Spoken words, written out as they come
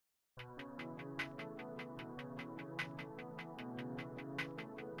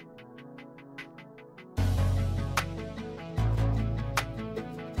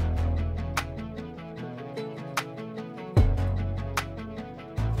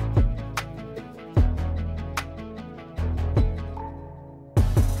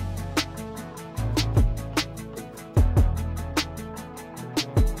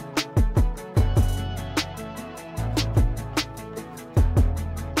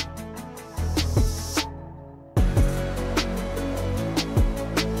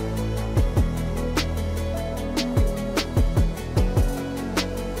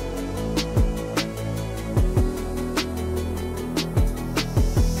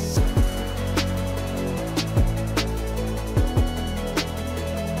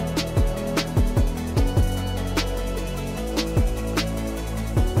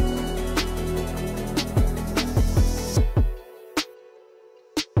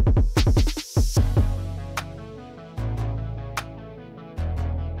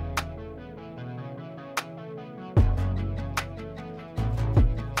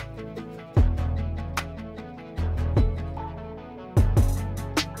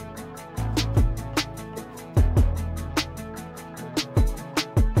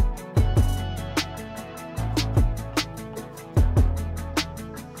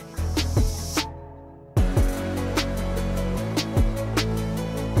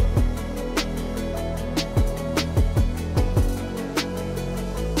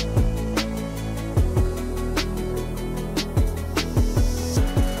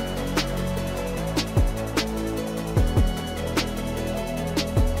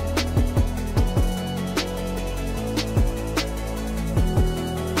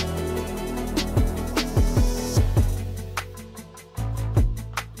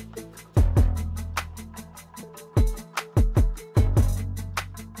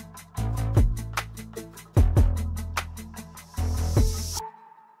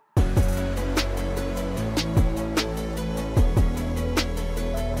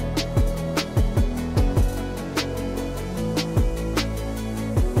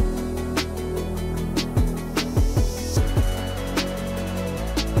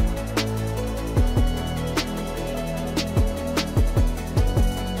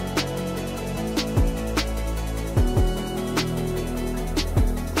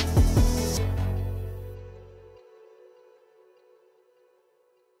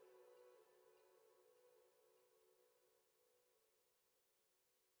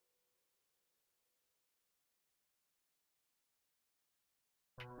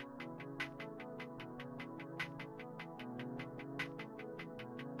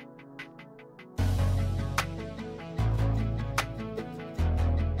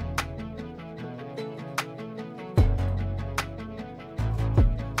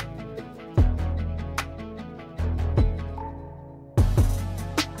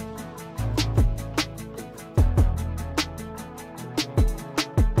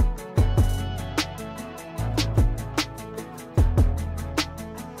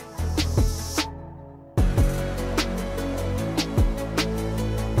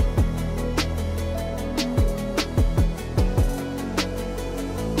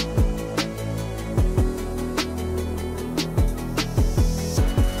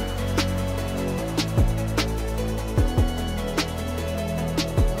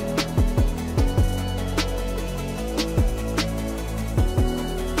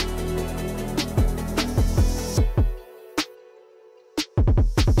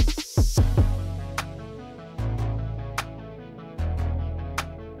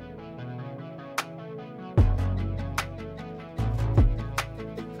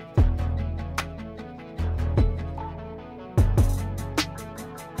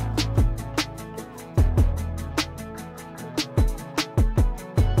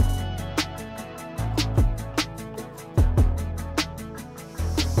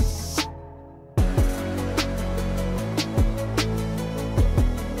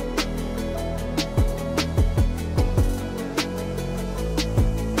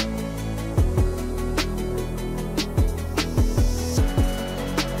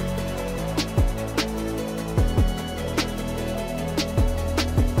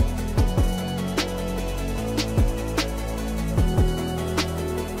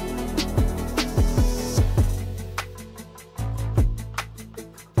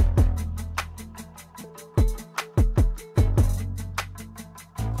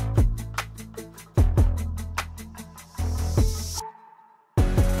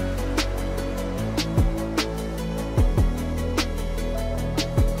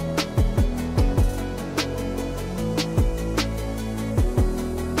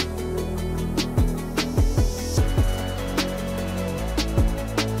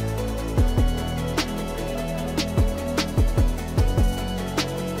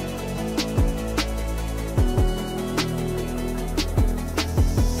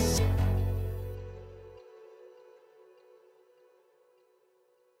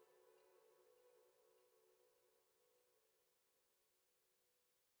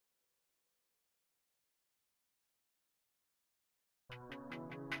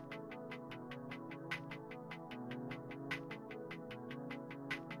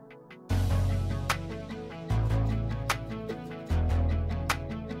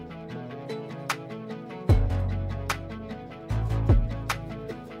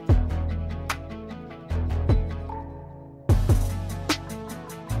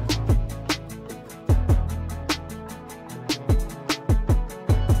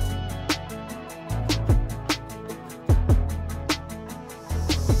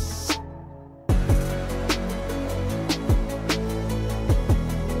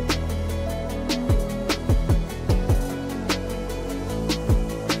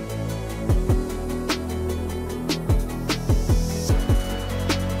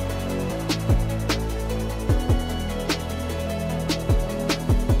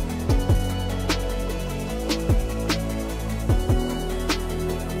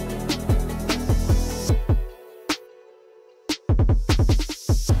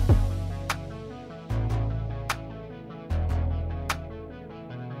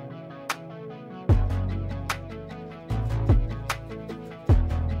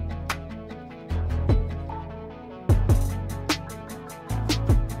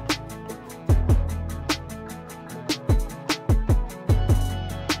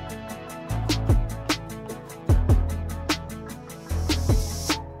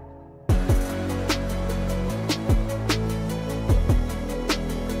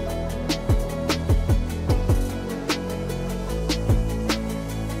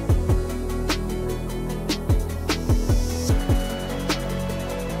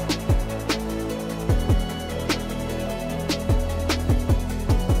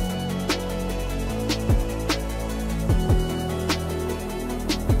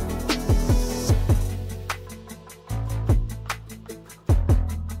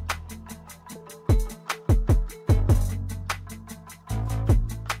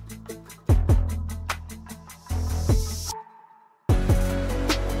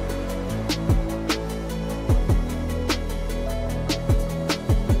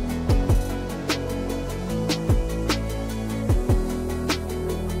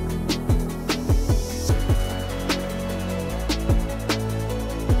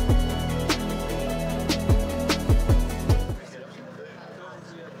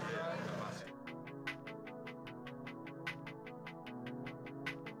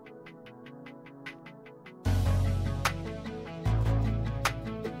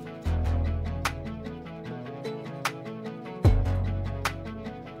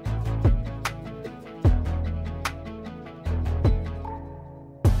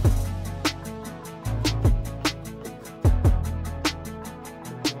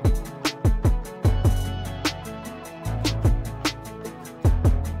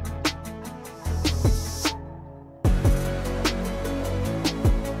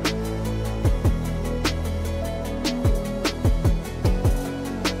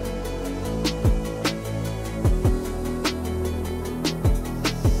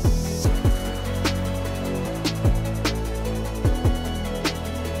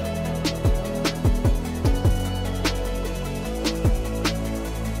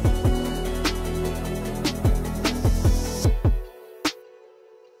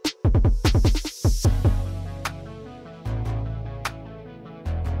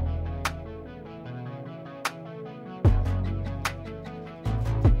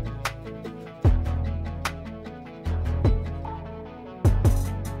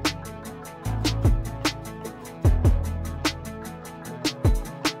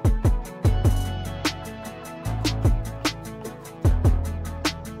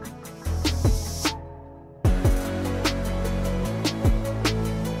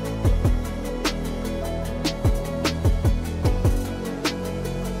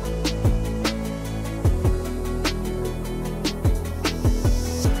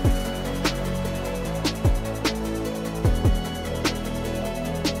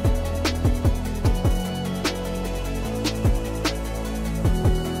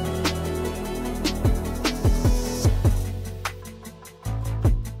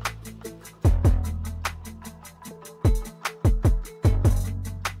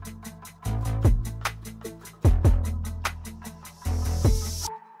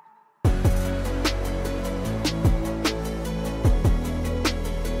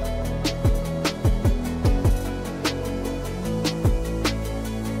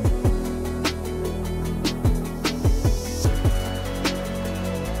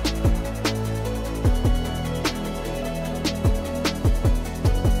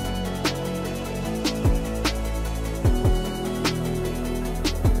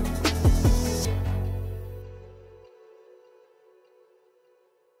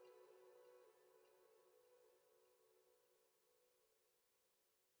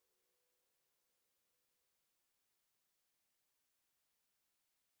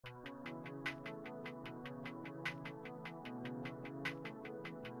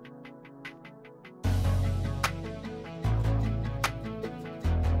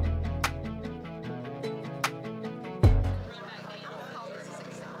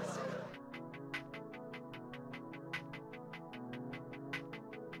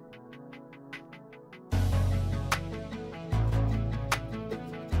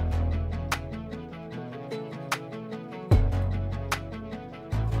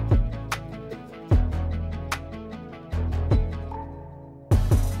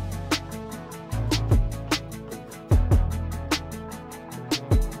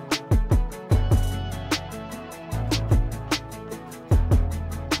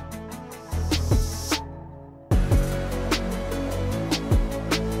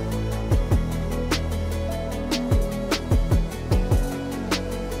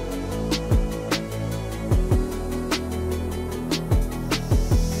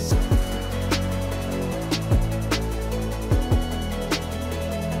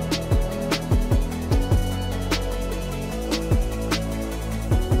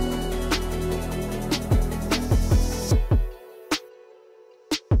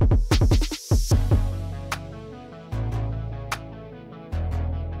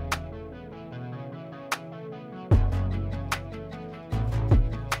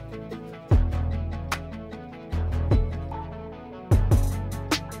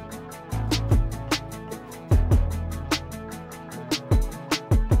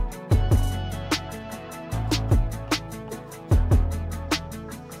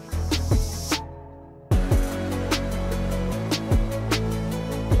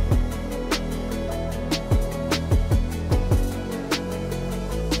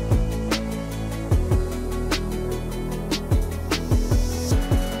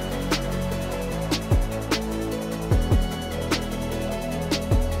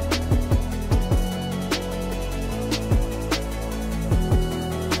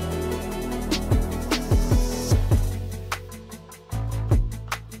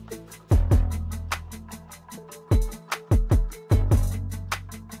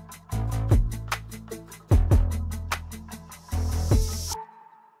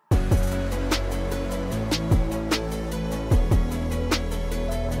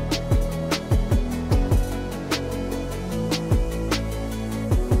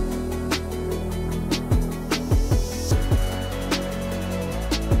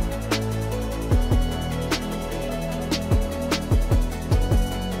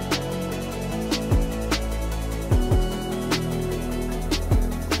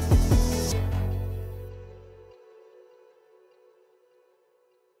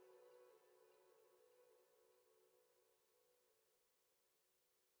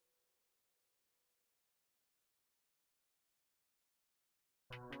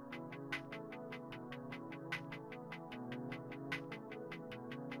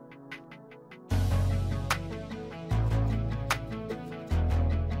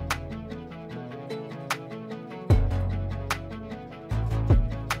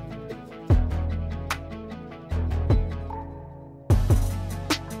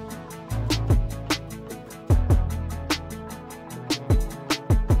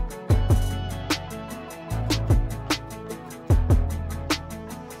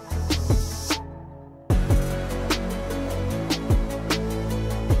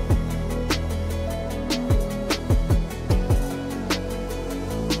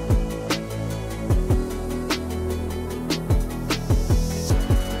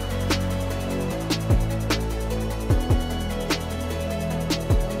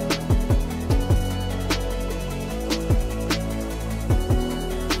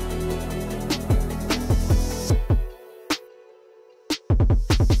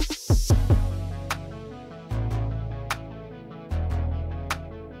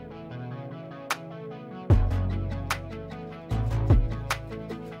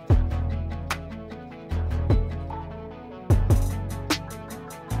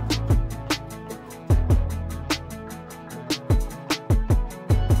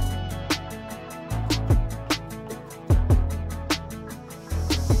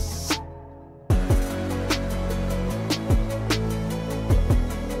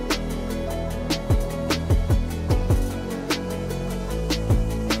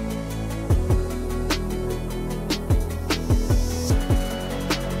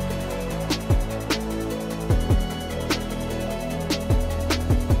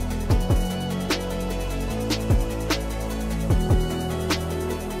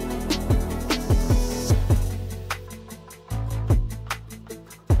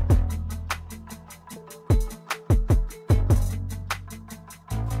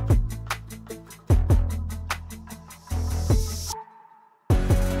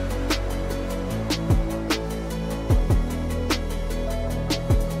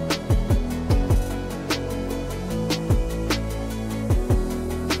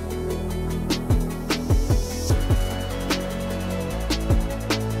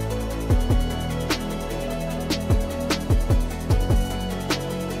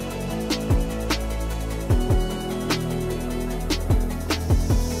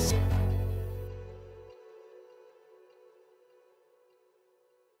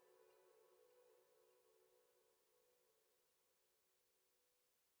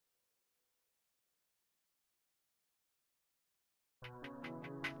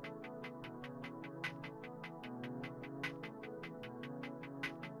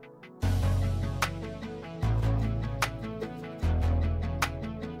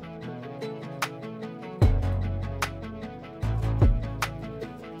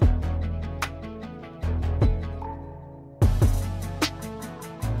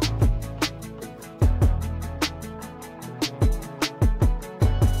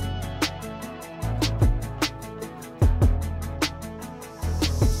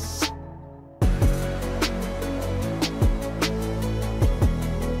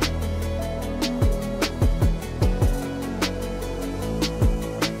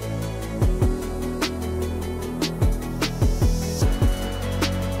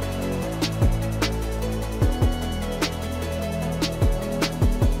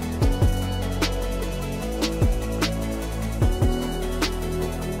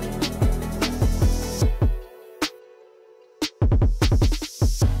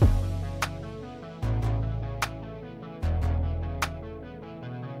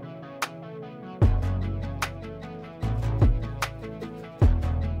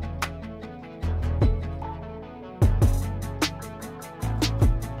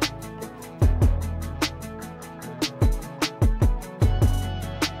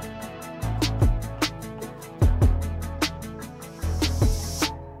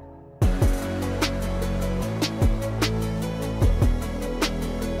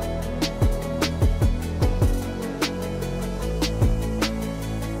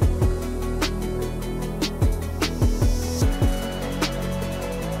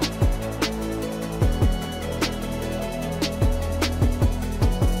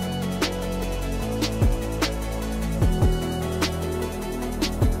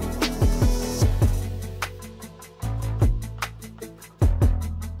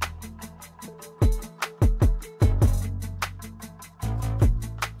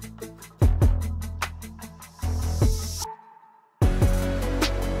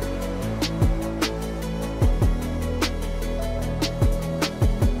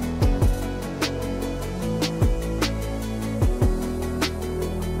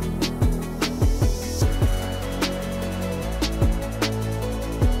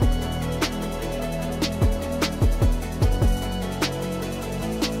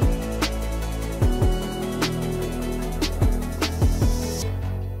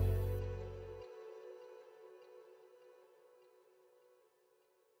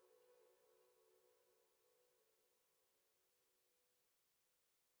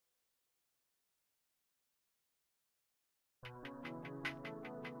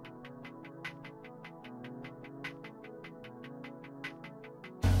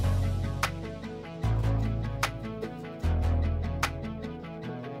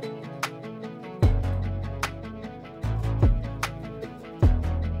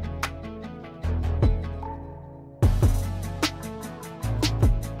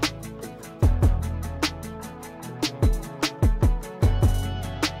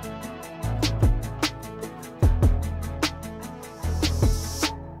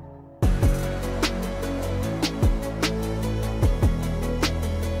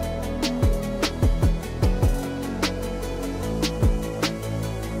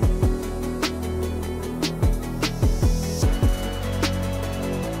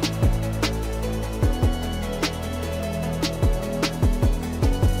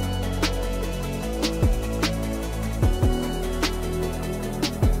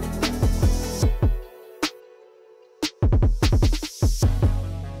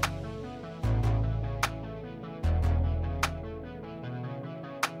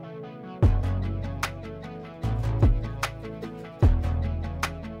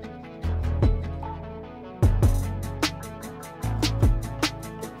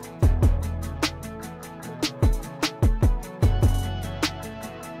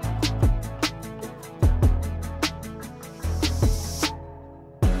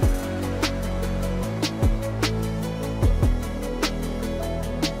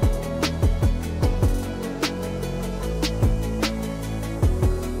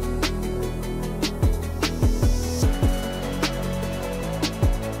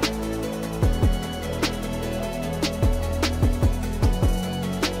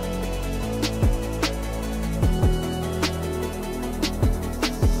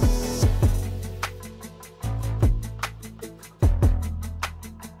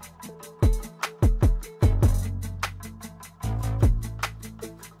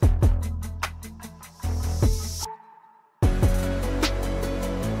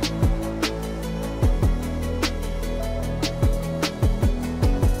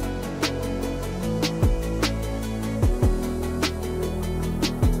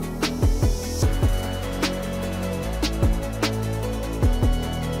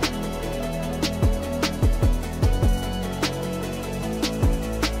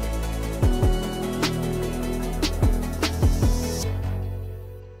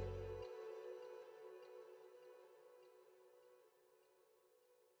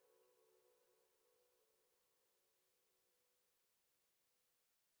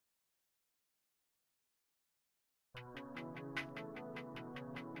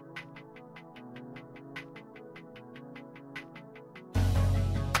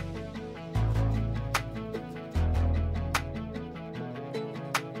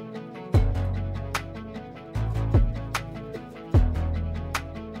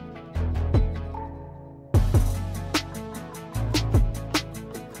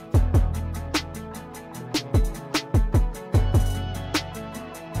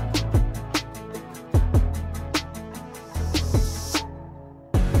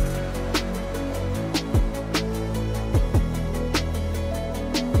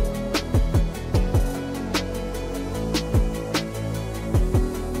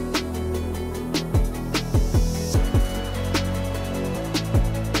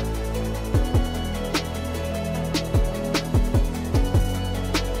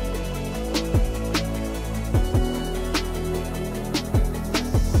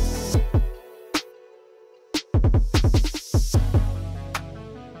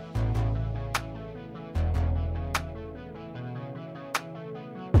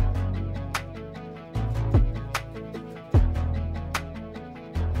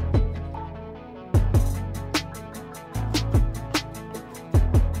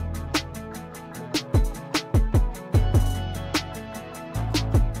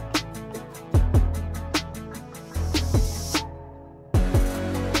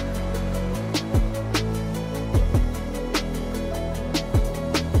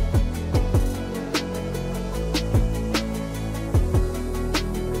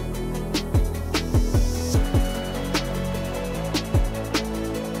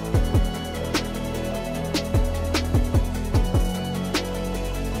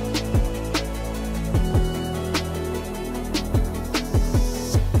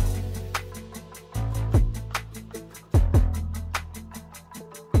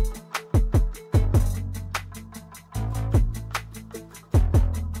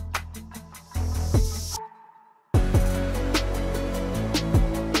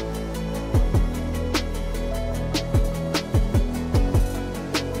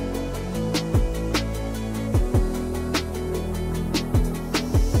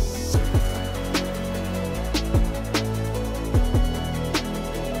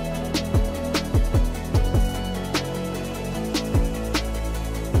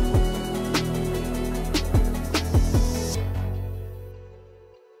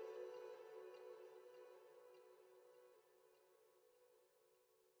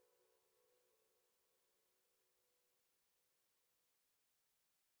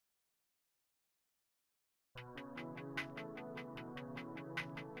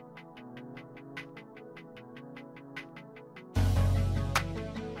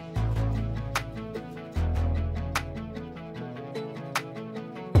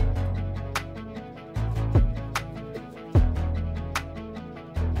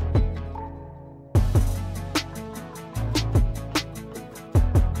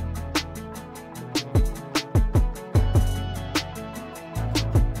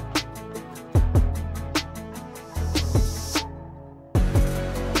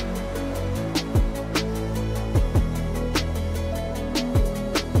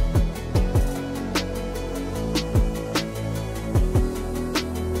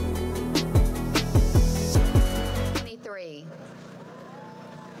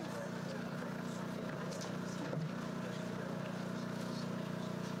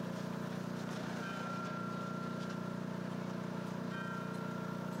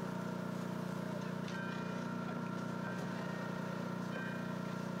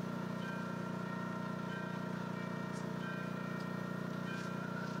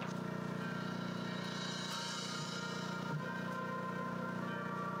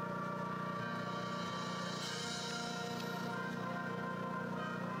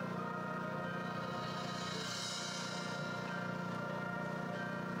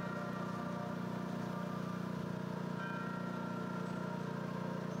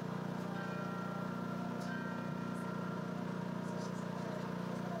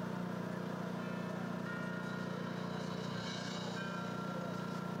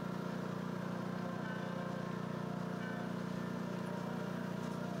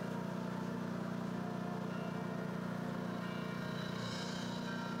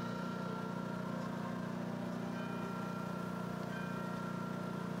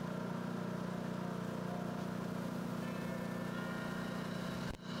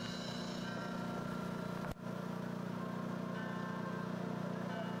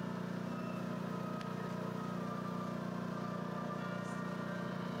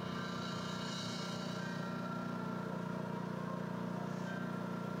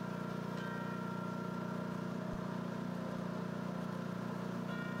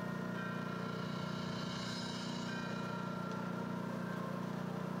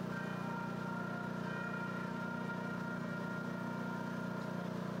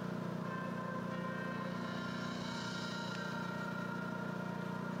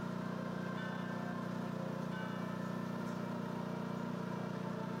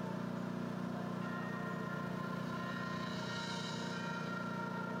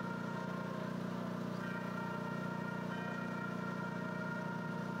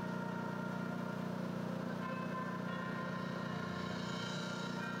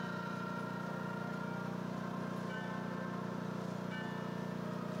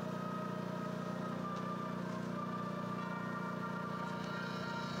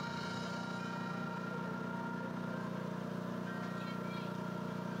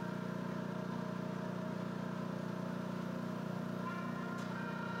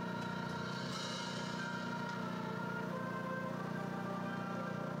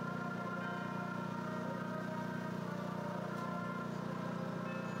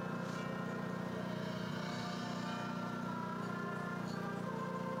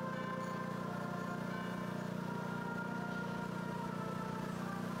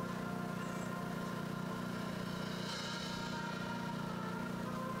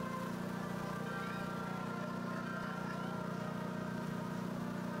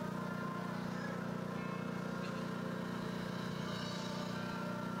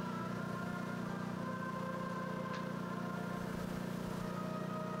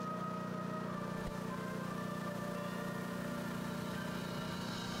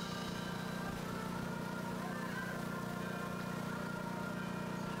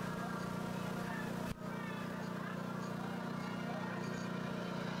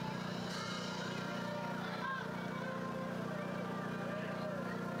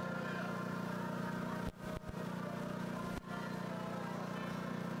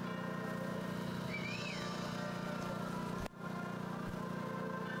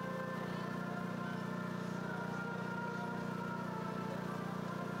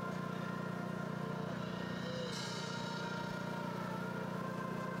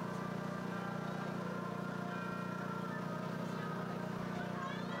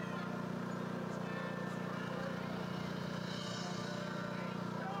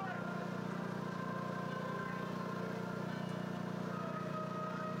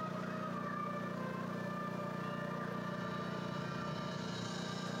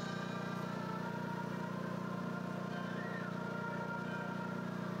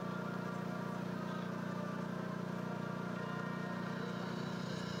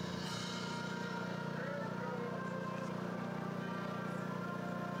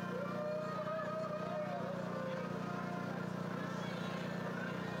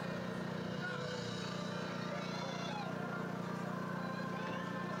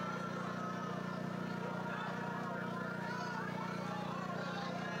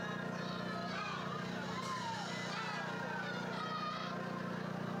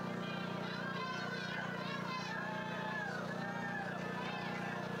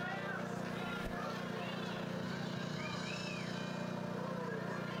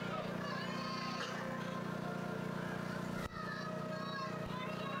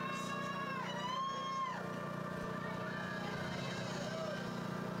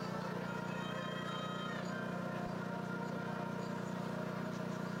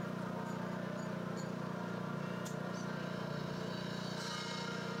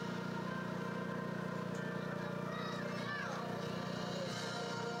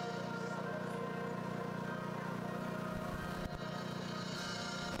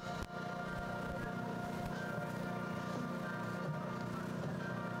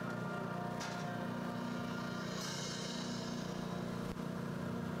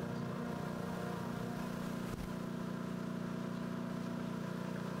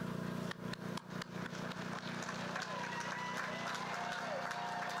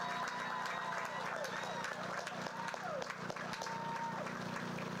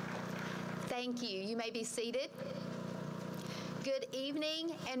Thank you. You may be seated. Good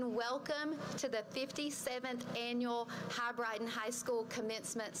evening and welcome to the 57th Annual Hibriten High School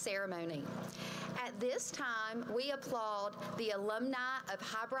Commencement Ceremony. At this time, we applaud the alumni of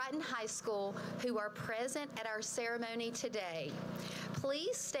Hibriten High School who are present at our ceremony today.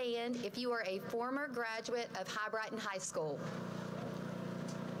 Please stand if you are a former graduate of Hibriten High School.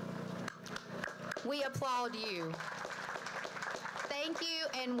 We applaud you. Thank you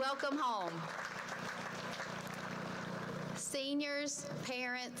and welcome home. Seniors,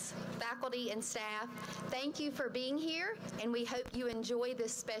 parents, faculty, and staff, thank you for being here, and we hope you enjoy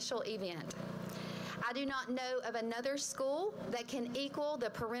this special event. I do not know of another school that can equal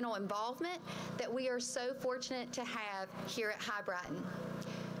the parental involvement that we are so fortunate to have here at Hibriten.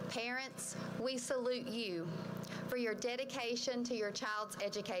 Parents, we salute you for your dedication to your child's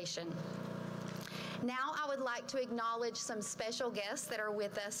education. Now I would like to acknowledge some special guests that are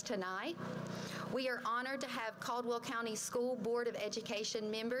with us tonight. We are honored to have Caldwell County School Board of Education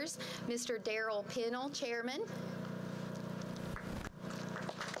members, Mr. Darrell Pennell, Chairman,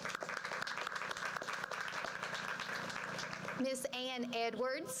 Ms. Ann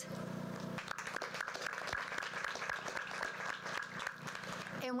Edwards,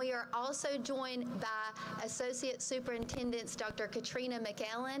 and we are also joined by Associate Superintendents Dr. Katrina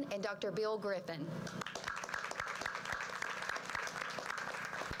McEllen and Dr. Bill Griffin.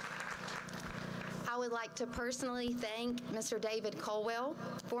 I would like to personally thank Mr. David Colwell,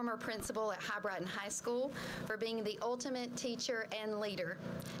 former principal at Hibriten High School, for being the ultimate teacher and leader.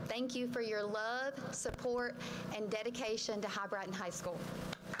 Thank you for your love, support, and dedication to Hibriten High School.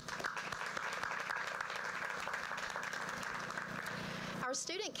 Our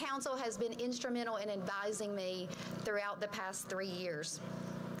student council has been instrumental in advising me throughout the past 3 years.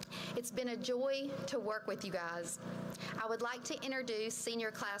 It's been a joy to work with you guys. I would like to introduce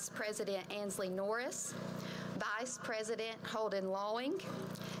Senior Class President Ansley Norris, Vice President Holden Lawing,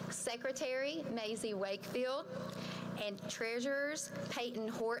 Secretary Maisie Wakefield, and Treasurers Peyton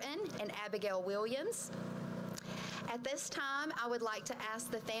Horton and Abigail Williams. At this time, I would like to ask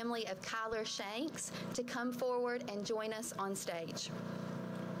the family of Kyler Shanks to come forward and join us on stage.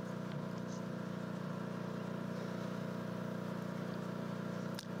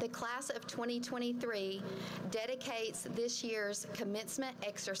 The class of 2023 dedicates this year's commencement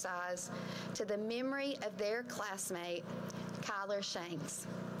exercise to the memory of their classmate, Kyler Shanks,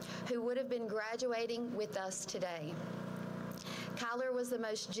 who would have been graduating with us today. Kyler was the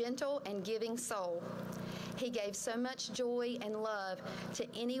most gentle and giving soul. He gave so much joy and love to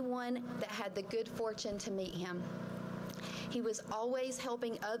anyone that had the good fortune to meet him. He was always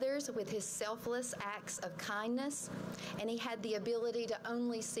helping others with his selfless acts of kindness, and he had the ability to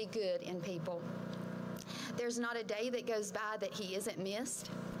only see good in people. There's not a day that goes by that he isn't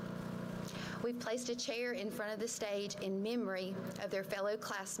missed. We've placed a chair in front of the stage in memory of their fellow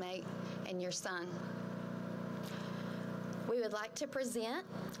classmate and your son. We would like to present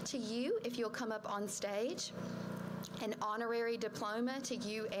to you, if you'll come up on stage, an honorary diploma to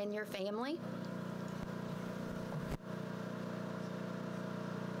you and your family.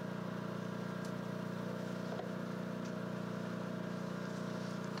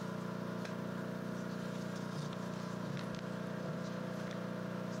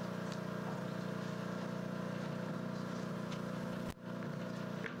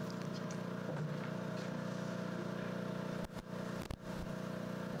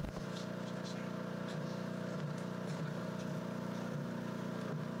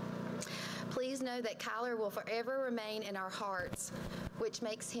 Please know that Kyler will forever remain in our hearts, which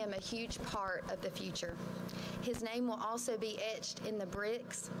makes him a huge part of the future. His name will also be etched in the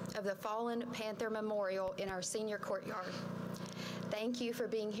bricks of the Fallen Panther Memorial in our senior courtyard. Thank you for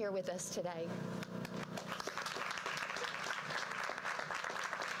being here with us today.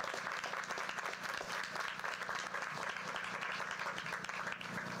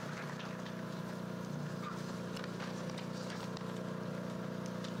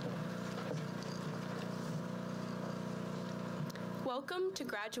 Welcome to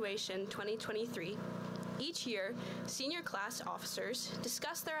Graduation 2023. Each year, senior class officers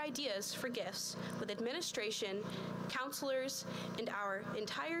discuss their ideas for gifts with administration, counselors, and our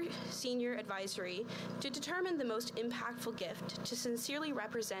entire senior advisory to determine the most impactful gift to sincerely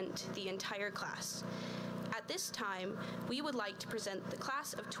represent the entire class. At this time, we would like to present the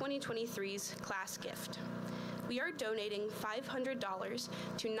class of 2023's class gift. We are donating $500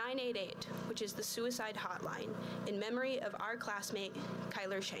 to 988, which is the suicide hotline, in memory of our classmate,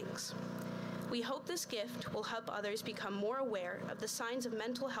 Kyler Shanks. We hope this gift will help others become more aware of the signs of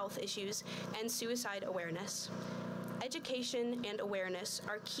mental health issues and suicide awareness. education and awareness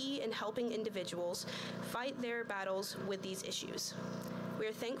are key in helping individuals fight their battles with these issues. We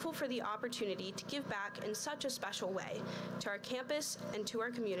are thankful for the opportunity to give back in such a special way to our campus and to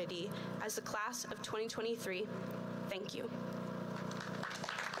our community as the class of 2023. Thank you.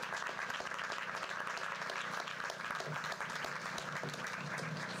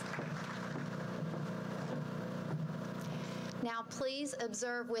 Now please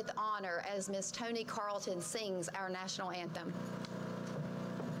observe with honor as Ms. Toni Carlton sings our national anthem.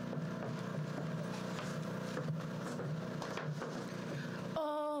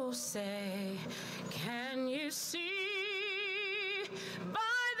 Oh, say, can you see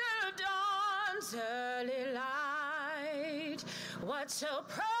by the dawn's early light what so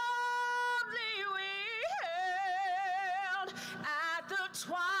proudly we hailed at the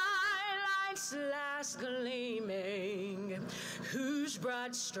twilight's last gleaming, whose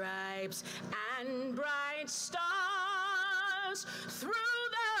broad stripes and bright stars through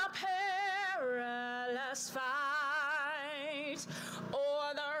the perilous fight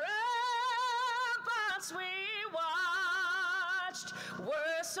o'er the ramparts we watched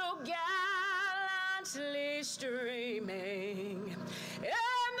were so gallantly streaming,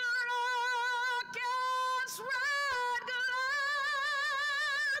 and the rockets' red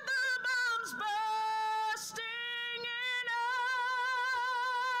glare, the bombs bursting in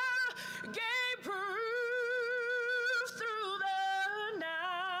air, gave proof through the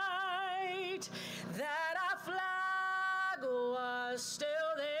night that our flag was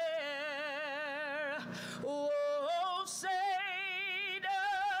still there. Oh, say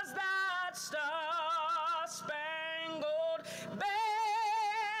does that star-spangled banner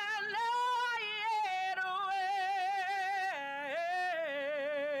yet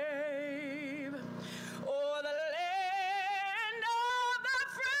wave o'er the land of the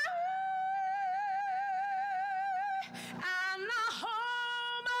free and the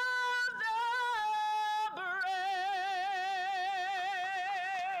home of the brave.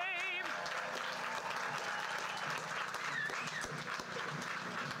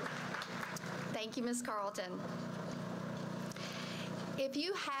 Thank you, Ms. Carlton. If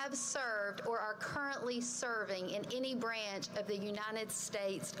you have served or are currently serving in any branch of the United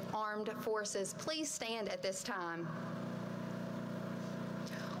States Armed Forces, please stand at this time.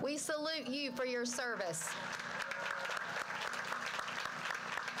 We salute you for your service.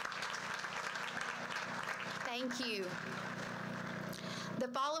 Thank you. The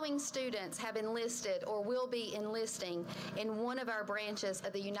following students have enlisted or will be enlisting in one of our branches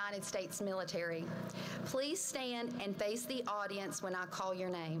of the United States military. Please stand and face the audience when I call your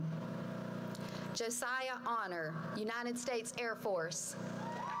name. Josiah Honor, United States Air Force.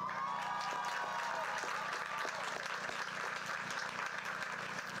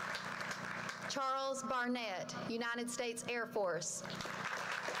 Charles Barnett, United States Air Force.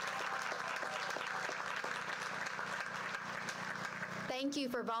 Thank you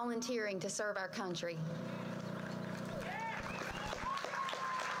for volunteering to serve our country.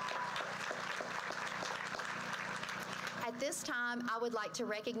 At this time, I would like to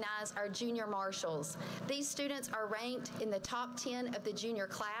recognize our junior marshals. These students are ranked in the top 10 of the junior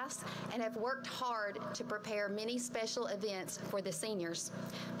class and have worked hard to prepare many special events for the seniors.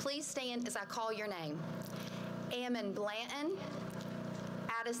 Please stand as I call your name. Ammon Blanton,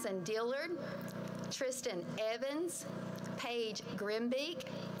 Addison Dillard, Tristan Evans, Paige Grimbeek,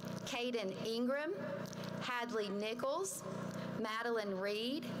 Caden Ingram, Hadley Nichols, Madeline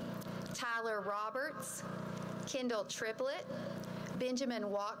Reed, Tyler Roberts, Kendall Triplett, Benjamin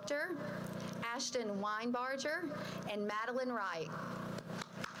Wachter, Ashton Weinbarger, and Madeline Wright.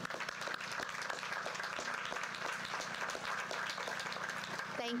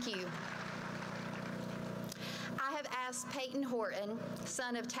 Thank you. I have asked Peyton Horton,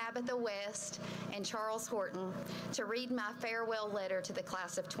 son of Tabitha West and Charles Horton, to read my farewell letter to the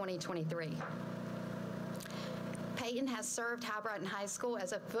class of 2023. Peyton has served Hibriten High School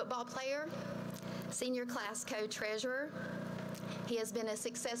as a football player, senior class co-treasurer. He has been a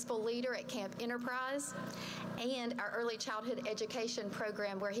successful leader at Camp Enterprise and our early childhood education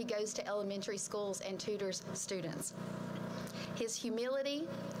program where he goes to elementary schools and tutors students. His humility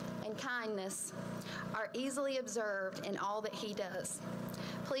and kindness are easily observed in all that he does.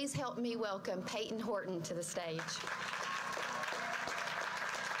 Please help me welcome Peyton Horton to the stage.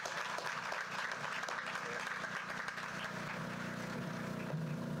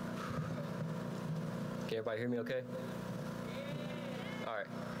 Can everybody hear me okay? All right.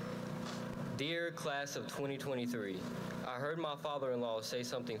 Dear class of 2023, I heard my father-in-law say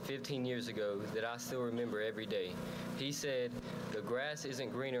something 15 years ago that I still remember every day. He said, "The grass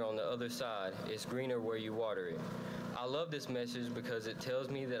isn't greener on the other side, it's greener where you water it." I love this message because it tells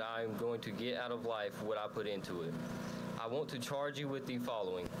me that I am going to get out of life what I put into it. I want to charge you with the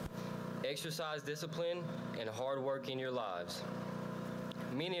following: exercise discipline and hard work in your lives.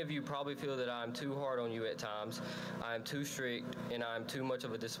 Many of you probably feel that I am too hard on you at times, I am too strict, and I am too much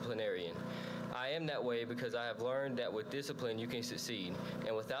of a disciplinarian. I am that way because I have learned that with discipline you can succeed,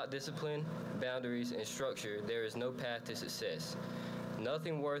 and without discipline, boundaries, and structure, there is no path to success.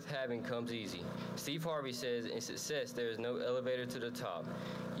 Nothing worth having comes easy. Steve Harvey says, in success, there is no elevator to the top.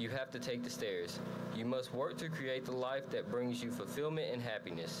 You have to take the stairs. You must work to create the life that brings you fulfillment and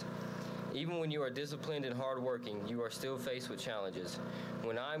happiness. Even when you are disciplined and hardworking, you are still faced with challenges.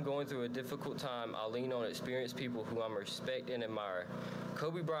 When I am going through a difficult time, I lean on experienced people who I respect and admire.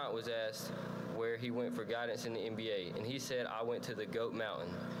 Kobe Bryant was asked where he went for guidance in the NBA, and he said, "I went to the GOAT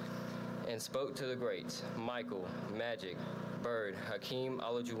Mountain," and spoke to the greats: Michael, Magic, Bird, Hakeem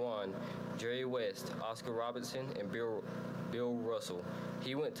Olajuwon, Jerry West, Oscar Robertson, and Bill Russell.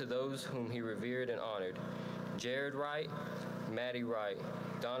 He went to those whom he revered and honored: Jared Wright, Maddie Wright,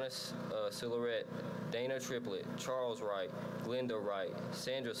 Donna Silverette, Dana Triplett, Charles Wright, Glenda Wright,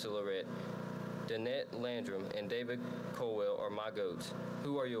 Sandra Silverette, Danette Landrum, and David Colwell are my GOATs.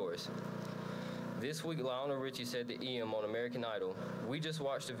 Who are yours? This week, Lionel Richie said to EM on American Idol, "We just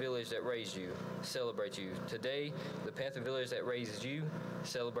watched the village that raised you, celebrate you. Today, the Panther village that raises you,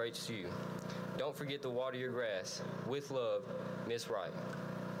 celebrates you. Don't forget to water your grass. With love, Miss Wright."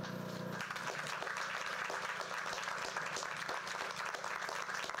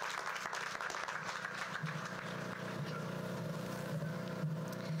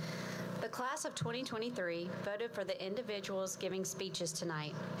 The class of 2023 voted for the individuals giving speeches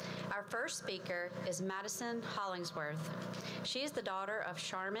tonight. Our first speaker is Madison Hollingsworth. She is the daughter of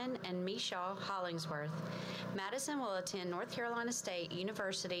Sharman and Mishaw Hollingsworth. Madison will attend North Carolina State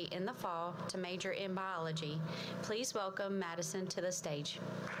University in the fall to major in biology. Please welcome Madison to the stage.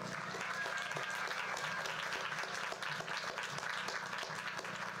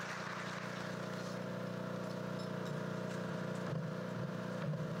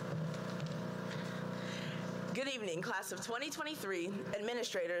 Good evening, class of 2023,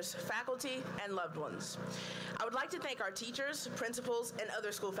 administrators, faculty, and loved ones. I would like to thank our teachers, principals, and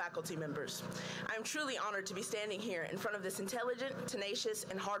other school faculty members. I am truly honored to be standing here in front of this intelligent, tenacious,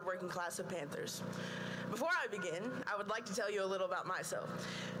 and hardworking class of Panthers. Before I begin, I would like to tell you a little about myself.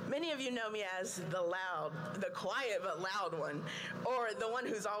 Many of you know me as the quiet but loud one, or the one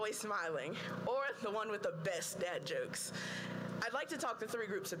who's always smiling, or the one with the best dad jokes. I'd like to talk to three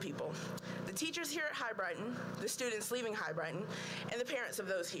groups of people: the teachers here at Hibriten, the students leaving Hibriten, and the parents of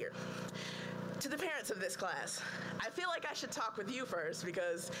those here. To the parents of this class, I feel like I should talk with you first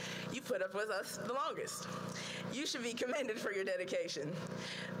because you put up with us the longest. You should be commended for your dedication.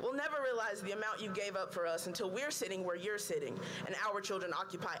 We'll never realize the amount you gave up for us until we're sitting where you're sitting and our children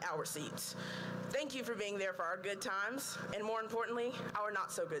occupy our seats. Thank you for being there for our good times, and more importantly, our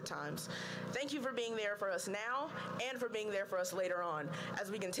not so good times. Thank you for being there for us now and for being there for us later on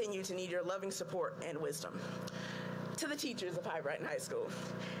as we continue to need your loving support and wisdom. To the teachers of Hibriten High School,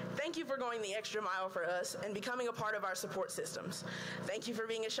 thank you for going the extra mile for us and becoming a part of our support systems. Thank you for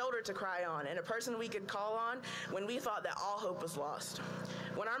being a shoulder to cry on and a person we could call on when we thought that all hope was lost.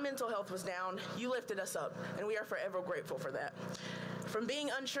 When our mental health was down, you lifted us up, and we are forever grateful for that. From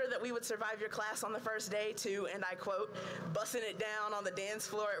being unsure that we would survive your class on the first day to, and I quote, "busting it down on the dance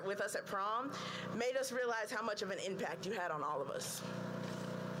floor with us at prom," made us realize how much of an impact you had on all of us.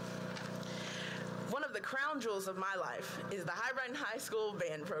 One of the crown jewels of my life is the Hibriten High School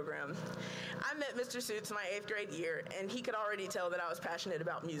band program. I met Mr. Suits my 8th grade year, and he could already tell that I was passionate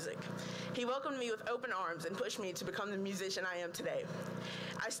about music. He welcomed me with open arms and pushed me to become the musician I am today.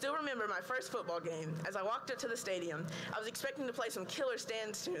 I still remember my first football game. As I walked up to the stadium, I was expecting to play some killer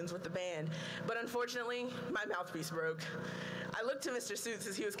stands tunes with the band, but unfortunately, my mouthpiece broke. I looked to Mr. Suits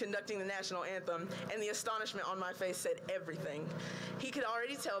as he was conducting the national anthem, and the astonishment on my face said everything. He could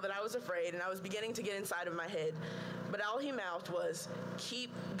already tell that I was afraid, and I was beginning to get inside of my head, but all he mouthed was,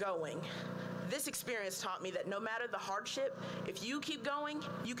 "Keep going." This experience taught me that no matter the hardship, if you keep going,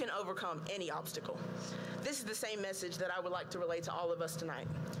 you can overcome any obstacle. This is the same message that I would like to relay to all of us tonight.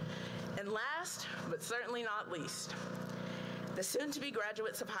 And last, but certainly not least, the soon-to-be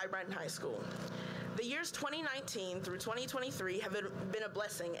graduates of Hibriten High School. The years 2019 through 2023 have been a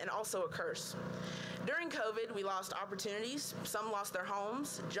blessing and also a curse. During COVID, we lost opportunities, some lost their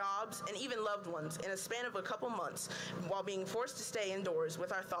homes, jobs, and even loved ones in a span of a couple months while being forced to stay indoors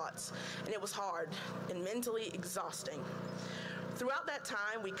with our thoughts, and it was hard and mentally exhausting. Throughout that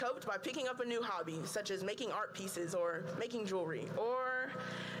time, we coped by picking up a new hobby, such as making art pieces or making jewelry, or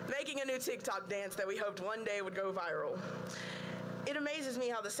making a new TikTok dance that we hoped one day would go viral. It amazes me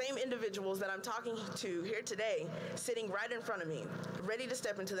how the same individuals that I'm talking to here today, sitting right in front of me, ready to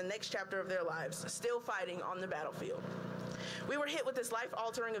step into the next chapter of their lives, still fighting on the battlefield. We were hit with this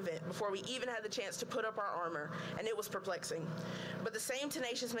life-altering event before we even had the chance to put up our armor, and it was perplexing. But the same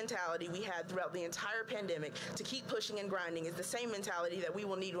tenacious mentality we had throughout the entire pandemic to keep pushing and grinding is the same mentality that we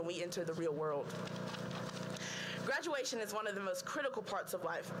will need when we enter the real world. Graduation is one of the most critical parts of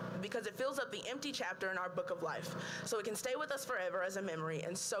life because it fills up the empty chapter in our book of life, so it can stay with us forever as a memory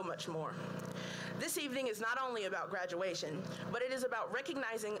and so much more. This evening is not only about graduation, but it is about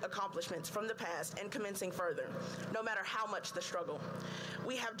recognizing accomplishments from the past and commencing further, no matter how much the struggle.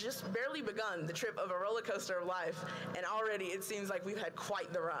 We have just barely begun the trip of a roller coaster of life, and already it seems like we've had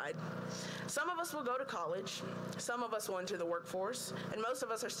quite the ride. Some of us will go to college, some of us will enter the workforce, and most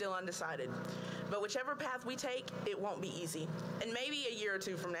of us are still undecided. But whichever path we take, it won't be easy. And maybe a year or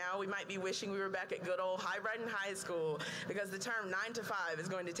two from now, we might be wishing we were back at good old Hibriten High School because the term 9 to 5 is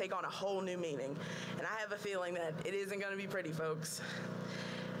going to take on a whole new meaning. And I have a feeling that it isn't going to be pretty, folks.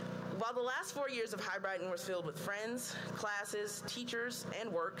 While the last 4 years of Hibriten was filled with friends, classes, teachers,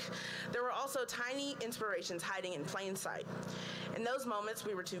 and work, there were also tiny inspirations hiding in plain sight. In those moments,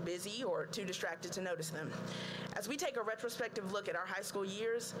 we were too busy or too distracted to notice them. As we take a retrospective look at our high school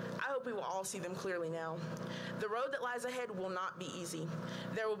years, I hope we will all see them clearly now. The road that lies ahead will not be easy.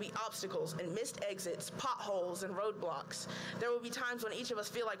 There will be obstacles and missed exits, potholes, and roadblocks. There will be times when each of us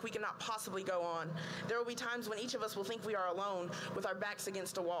feel like we cannot possibly go on. There will be times when each of us will think we are alone with our backs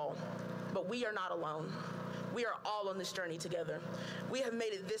against a wall. But we are not alone. We are all on this journey together. We have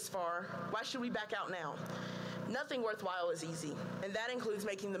made it this far. Why should we back out now? Nothing worthwhile is easy, and that includes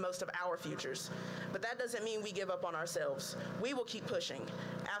making the most of our futures. But that doesn't mean we give up on ourselves. We will keep pushing.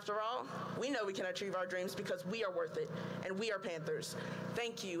 After all, we know we can achieve our dreams because we are worth it, and we are Panthers.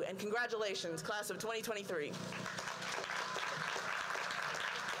 Thank you, and congratulations, class of 2023.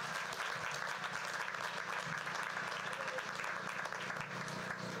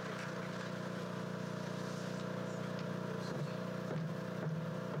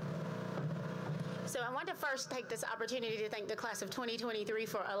 So I want to first take this opportunity to thank the class of 2023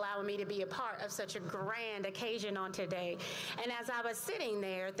 for allowing me to be a part of such a grand occasion on today. And as I was sitting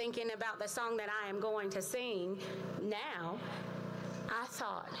there thinking about the song that I am going to sing now, I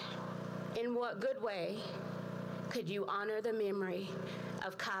thought, in what good way could you honor the memory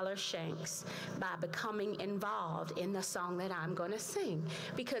of Kyler Shanks by becoming involved in the song that I'm going to sing?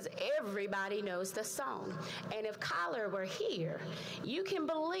 Because everybody knows the song. And if Kyler were here, you can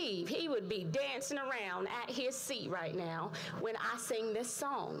believe he would be dancing around at his seat right now when I sing this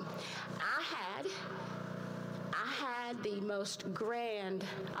song. I had the most grand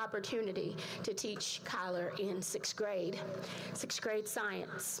opportunity to teach Kyler in sixth grade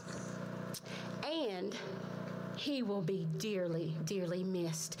science. And he will be dearly, dearly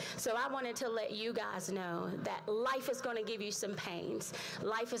missed. So I wanted to let you guys know that life is going to give you some pains.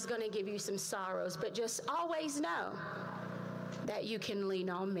 Life is going to give you some sorrows, but just always know that you can lean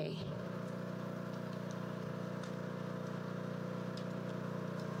on me.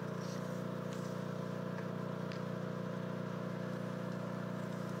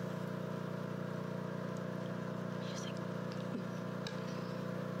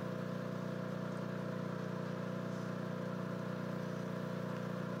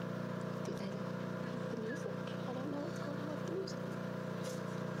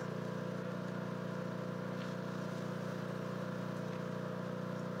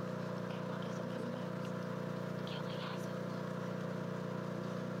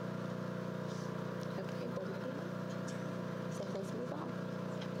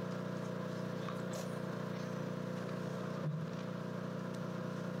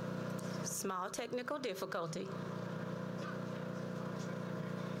 Small technical difficulty.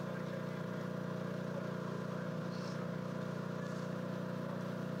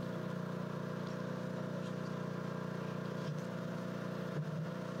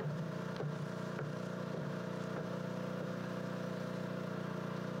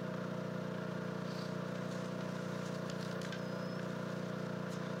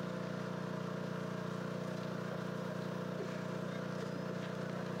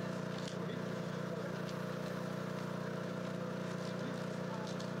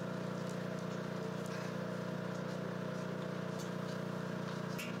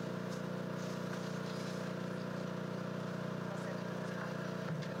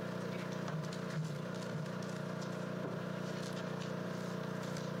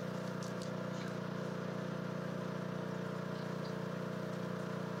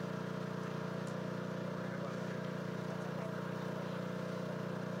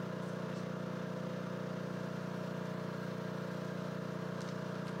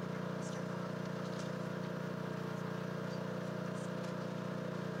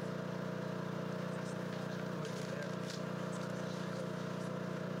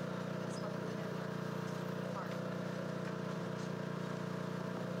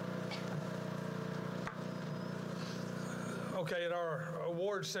 Okay, at our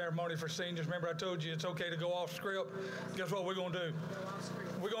awards ceremony for seniors, remember I told you it's okay to go off script? Guess what we're going to do?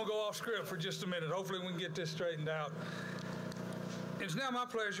 We're going to go off script for just a minute. Hopefully we can get this straightened out. It's now my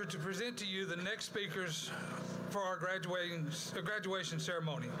pleasure to present to you the next speakers for our graduation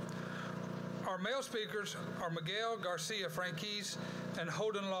ceremony. Our male speakers are Miguel Garcia Franquez and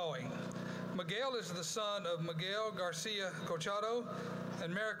Holden Lawing. Miguel is the son of Miguel Garcia Cochado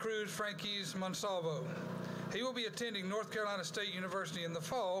and Maricruz Franquez Monsalvo. He will be attending North Carolina State University in the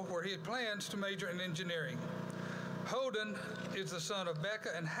fall, where he plans to major in engineering. Holden is the son of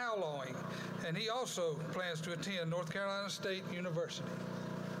Becca and Hal Lawing, and he also plans to attend North Carolina State University.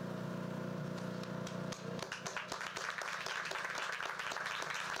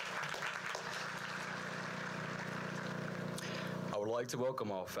 I would like to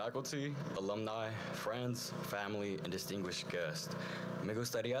welcome all faculty, alumni, friends, family, and distinguished guests. Me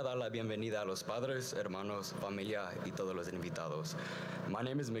gustaría dar la bienvenida a los padres, hermanos, familia, y todos los invitados. My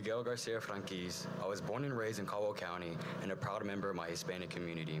name is Miguel Garcia Franquez. I was born and raised in Caldwell County and a proud member of my Hispanic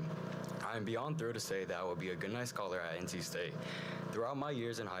community. I am beyond thrilled to say that I will be a good night scholar at NC State. Throughout my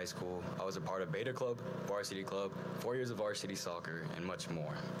years in high school, I was a part of Beta Club, Varsity Club, 4 years of varsity soccer, and much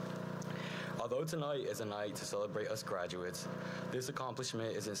more. Although tonight is a night to celebrate us graduates, this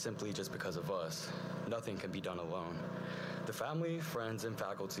accomplishment isn't simply just because of us. Nothing can be done alone. The family, friends, and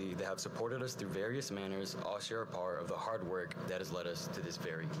faculty that have supported us through various manners all share a part of the hard work that has led us to this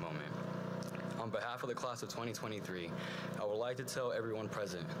very moment. On behalf of the class of 2023, I would like to tell everyone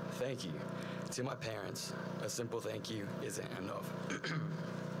present, thank you. To my parents, a simple thank you isn't enough.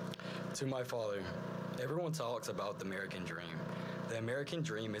 To my father, everyone talks about the American dream. The American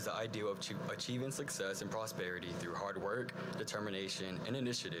dream is the ideal of achieving success and prosperity through hard work, determination, and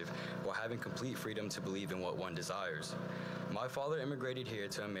initiative while having complete freedom to believe in what one desires. My father immigrated here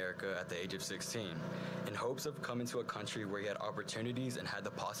to America at the age of 16 in hopes of coming to a country where he had opportunities and had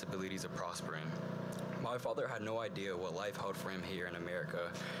the possibilities of prospering. My father had no idea what life held for him here in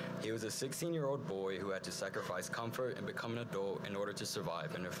America. He was a 16-year-old boy who had to sacrifice comfort and become an adult in order to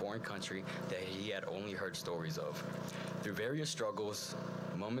survive in a foreign country that he had only heard stories of. Through various struggles,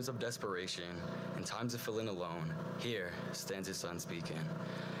 moments of desperation, and times of feeling alone, here stands his son speaking.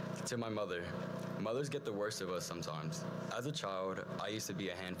 To my mother, mothers get the worst of us sometimes. As a child, I used to be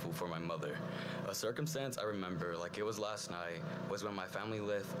a handful for my mother. A circumstance I remember like it was last night was when my family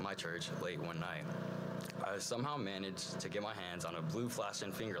left my church late one night. I somehow managed to get my hands on a blue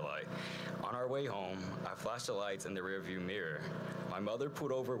flashing finger light. On our way home, I flashed the lights in the rearview mirror. My mother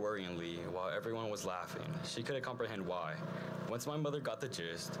pulled over worryingly while everyone was laughing. She couldn't comprehend why. Once my mother got the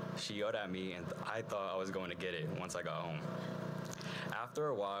gist, she yelled at me and I thought I was going to get it once I got home. After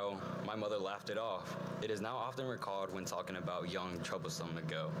a while, my mother laughed it off. It is now often recalled when talking about young, troublesome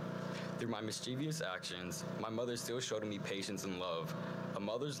Miguel. Through my mischievous actions, my mother still showed me patience and love. A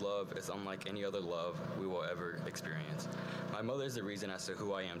mother's love is unlike any other love we will ever experience. My mother is the reason as to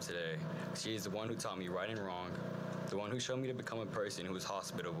who I am today. She is the one who taught me right and wrong, the one who showed me to become a person who is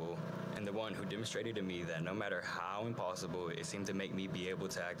hospitable, and the one who demonstrated to me that no matter how impossible it seemed to make me be able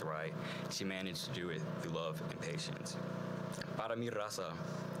to act right, she managed to do it through love and patience. Para mi raza,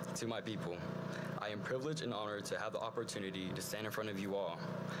 to my people, I am privileged and honored to have the opportunity to stand in front of you all.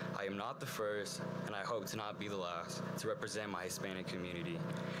 I am not the first, and I hope to not be the last, to represent my Hispanic community.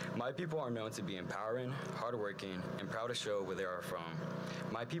 My people are known to be empowering, hardworking, and proud to show where they are from.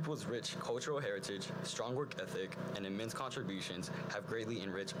 My people's rich cultural heritage, strong work ethic, and immense contributions have greatly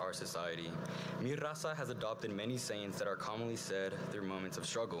enriched our society. Mi raza has adopted many sayings that are commonly said through moments of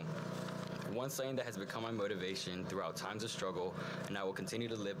struggle. One saying that has become my motivation throughout times of struggle and I will continue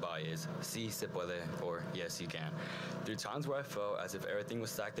to live by is, "Sí se puede," or "Yes, you can." Through times where I felt as if everything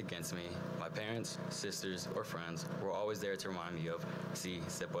was stacked against me, my parents, sisters, or friends were always there to remind me of, "Sí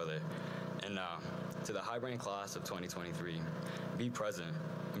se puede." And now, to the Hibriten class of 2023, be present.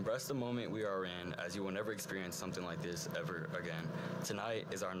 Embrace the moment we are in, as you will never experience something like this ever again. Tonight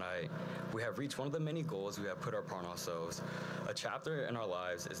is our night. We have reached one of the many goals we have put upon ourselves. A chapter in our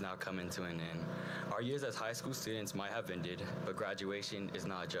lives is now coming to an end. Our years as high school students might have ended, but graduation is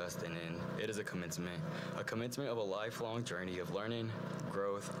not just an end. It is a commencement of a lifelong journey of learning,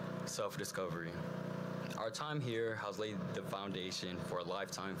 growth, self-discovery. Our time here has laid the foundation for a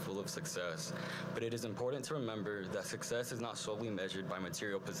lifetime full of success, but it is important to remember that success is not solely measured by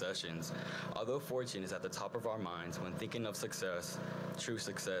material possessions. Although fortune is at the top of our minds when thinking of success, true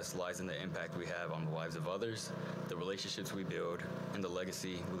success lies in the impact we have on the lives of others, the relationships we build, and the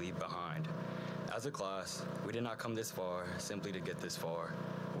legacy we leave behind. As a class, we did not come this far simply to get this far.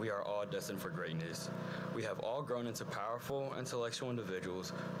 We are all destined for greatness. We have all grown into powerful, intellectual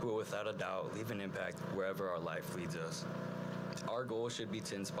individuals who will without a doubt leave an impact wherever our life leads us. Our goal should be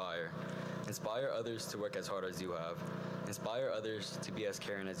to inspire. Inspire others to work as hard as you have. Inspire others to be as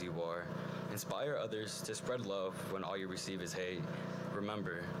caring as you are. Inspire others to spread love when all you receive is hate.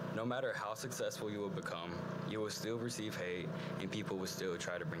 Remember, no matter how successful you will become, you will still receive hate and people will still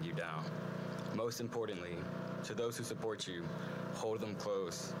try to bring you down. Most importantly, to those who support you, hold them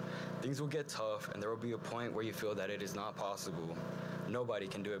close. Things will get tough and there will be a point where you feel that it is not possible. Nobody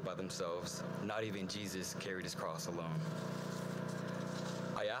can do it by themselves. Not even Jesus carried his cross alone.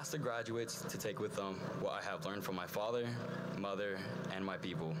 I ask the graduates to take with them what I have learned from my father, mother, and my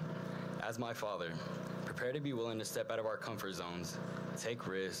people. As my father, prepare to be willing to step out of our comfort zones, take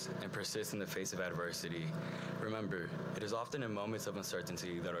risks, and persist in the face of adversity. Remember, it is often in moments of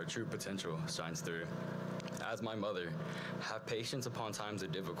uncertainty that our true potential shines through. As my mother, have patience upon times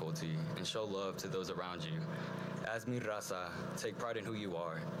of difficulty and show love to those around you. As mi raza, take pride in who you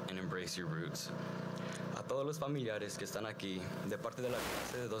are and embrace your roots. A todos los familiares que están aquí, de parte de la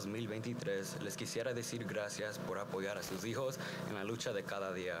clase de 2023, les quisiera decir gracias por apoyar a sus hijos en la lucha de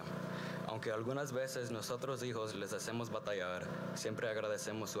cada día. Aunque algunas veces nosotros hijos les hacemos batallar, siempre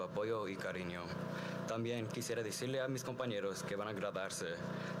agradecemos su apoyo y cariño. También quisiera decirle a mis compañeros que van a graduarse,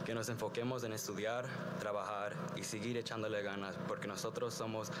 que nos enfoquemos en estudiar, trabajar y seguir echándole ganas, porque nosotros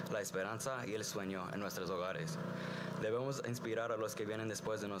somos la esperanza y el sueño en nuestros hogares. Debemos inspirar a los que vienen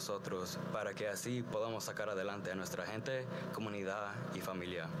después de nosotros, para que así podamos sacar adelante a nuestra gente, comunidad y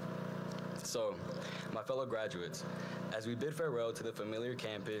familia. So, my fellow graduates, as we bid farewell to the familiar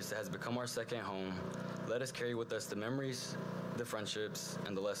campus that has become our second home, let us carry with us the memories, the friendships,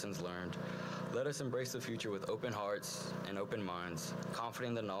 and the lessons learned. Let us embrace the future with open hearts and open minds, confident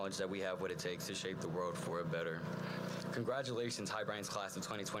in the knowledge that we have what it takes to shape the world for a better. Congratulations, Hibriten's class of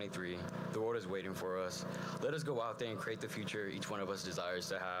 2023. The world is waiting for us. Let us go out there and create the future each one of us desires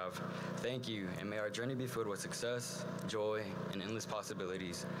to have. Thank you, and may our journey be filled with success, joy, and endless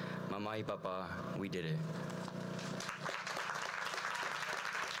possibilities. Mama y Papa, we did it.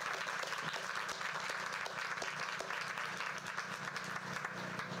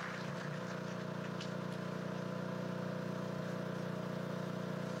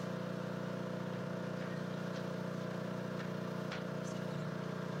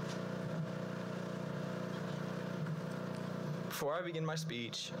 Before I begin my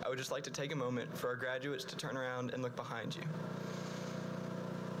speech, I would just like to take a moment for our graduates to turn around and look behind you.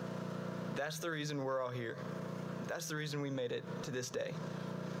 That's the reason we're all here. That's the reason we made it to this day.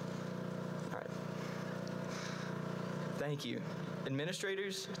 All right. Thank you,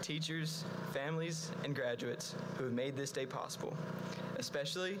 administrators, teachers, families, and graduates who have made this day possible,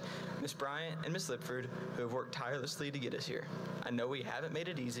 especially Ms. Bryant and Ms. Lipford, who have worked tirelessly to get us here. I know we haven't made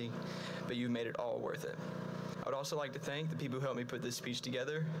it easy, but you've made it all worth it. I would also like to thank the people who helped me put this speech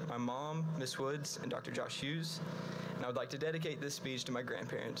together, my mom, Ms. Woods, and Dr. Josh Hughes. And I would like to dedicate this speech to my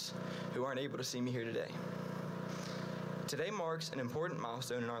grandparents, who aren't able to see me here today. Today marks an important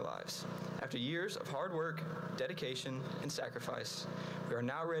milestone in our lives. After years of hard work, dedication, and sacrifice, we are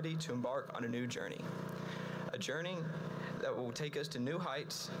now ready to embark on a new journey. A journey that will take us to new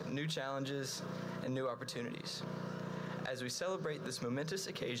heights, new challenges, and new opportunities. As we celebrate this momentous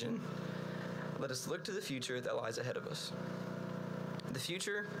occasion, let us look to the future that lies ahead of us. The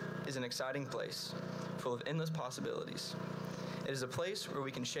future is an exciting place, full of endless possibilities. It is a place where we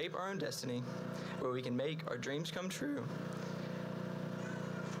can shape our own destiny, where we can make our dreams come true,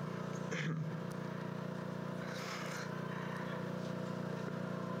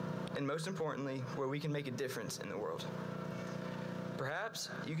 and most importantly, where we can make a difference in the world. Perhaps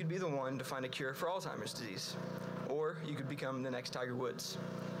you could be the one to find a cure for Alzheimer's disease, or you could become the next Tiger Woods.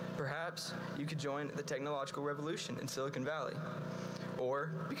 Perhaps you could join the technological revolution in Silicon Valley, or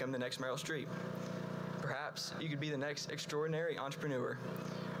become the next Meryl Streep. Perhaps you could be the next extraordinary entrepreneur,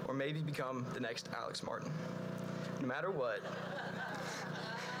 or maybe become the next Alex Martin. No matter what,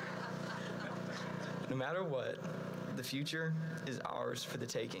 the future is ours for the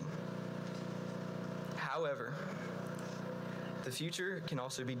taking. However, the future can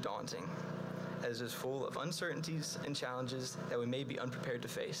also be daunting, as it is full of uncertainties and challenges that we may be unprepared to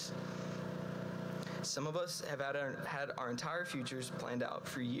face. Some of us have had our entire futures planned out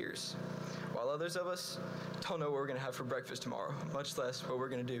for years, while others of us don't know what we're going to have for breakfast tomorrow, much less what we're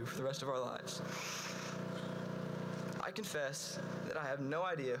going to do for the rest of our lives. I confess that I have no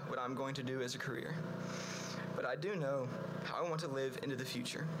idea what I'm going to do as a career, but I do know how I want to live into the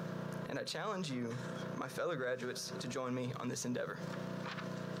future, and I challenge you, my fellow graduates, to join me on this endeavor.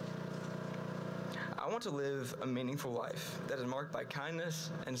 I want to live a meaningful life that is marked by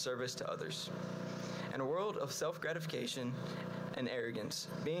kindness and service to others. In a world of self-gratification and arrogance,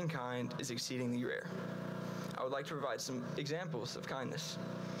 being kind is exceedingly rare. I would like to provide some examples of kindness.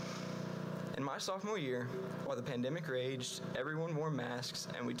 In my sophomore year, while the pandemic raged, everyone wore masks,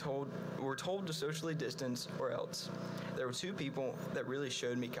 and we were told to socially distance or else. There were two people that really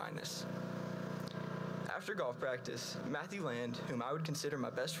showed me kindness. After golf practice, Matthew Land, whom I would consider my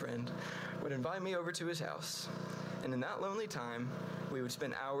best friend, would invite me over to his house. And in that lonely time, we would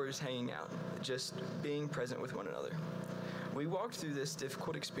spend hours hanging out, just being present with one another. We walked through this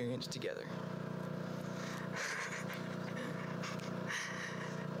difficult experience together.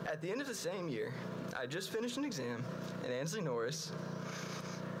 At the end of the same year, I just finished an exam, and Ansley Norris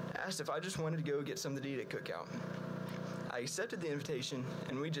asked if I just wanted to go get something to eat at Cookout. I accepted the invitation,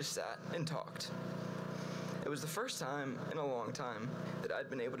 and we just sat and talked. It was the first time in a long time that I'd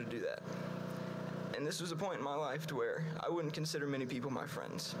been able to do that. And this was a point in my life to where I wouldn't consider many people my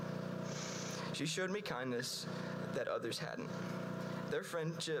friends. She showed me kindness that others hadn't. Their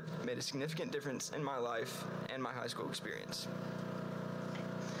friendship made a significant difference in my life and my high school experience.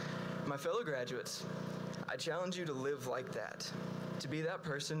 My fellow graduates, I challenge you to live like that, to be that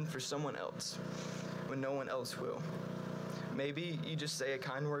person for someone else when no one else will. Maybe you just say a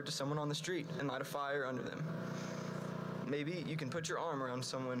kind word to someone on the street and light a fire under them. Maybe you can put your arm around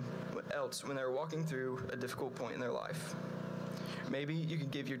someone else when they're walking through a difficult point in their life. Maybe you can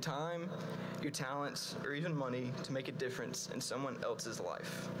give your time, your talents, or even money to make a difference in someone else's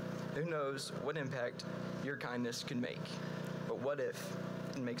life. Who knows what impact your kindness could make? But what if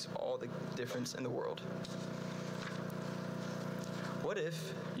it makes all the difference in the world? What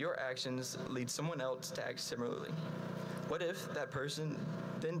if your actions lead someone else to act similarly? What if that person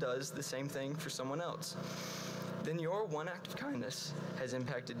then does the same thing for someone else? Then your one act of kindness has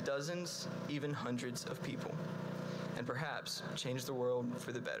impacted dozens, even hundreds of people, and perhaps changed the world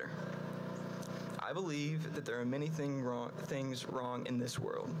for the better. I believe that there are many things wrong in this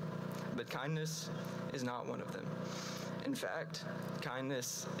world, but kindness is not one of them. In fact,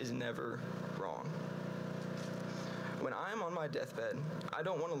 kindness is never wrong. When I am on my deathbed, I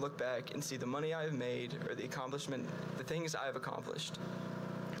don't want to look back and see the money I have made or the things I have accomplished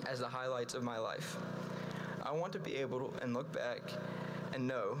as the highlights of my life. I want to be able to look back and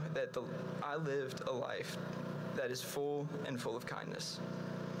know that I lived a life that is full of kindness.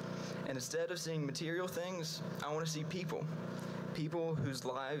 And instead of seeing material things, I want to see people whose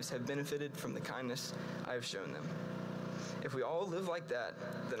lives have benefited from the kindness I have shown them. If we all live like that,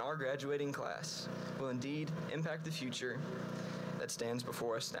 then our graduating class will indeed impact the future that stands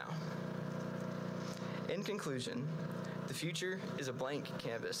before us now. In conclusion, the future is a blank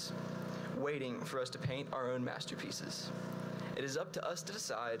canvas, waiting for us to paint our own masterpieces. It is up to us to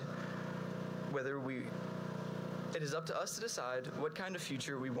decide what kind of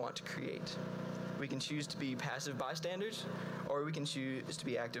future we want to create. We can choose to be passive bystanders, or we can choose to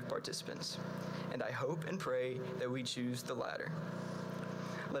be active participants. And I hope and pray that we choose the latter.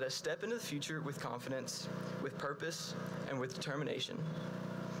 Let us step into the future with confidence, with purpose, and with determination.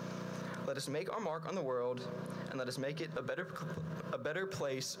 Let us make our mark on the world, and let us make it a better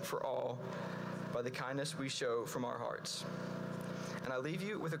place for all by the kindness we show from our hearts. And I leave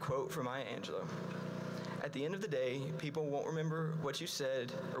you with a quote from Maya Angelou. At the end of the day, people won't remember what you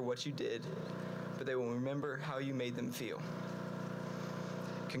said or what you did, but they will remember how you made them feel.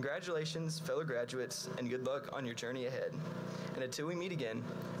 Congratulations, fellow graduates, and good luck on your journey ahead. And until we meet again,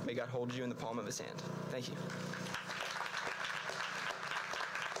 may God hold you in the palm of his hand. Thank you.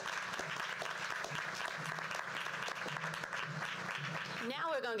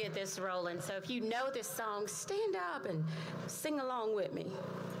 Now we're going to get this rolling. So if you know this song, stand up and sing along with me.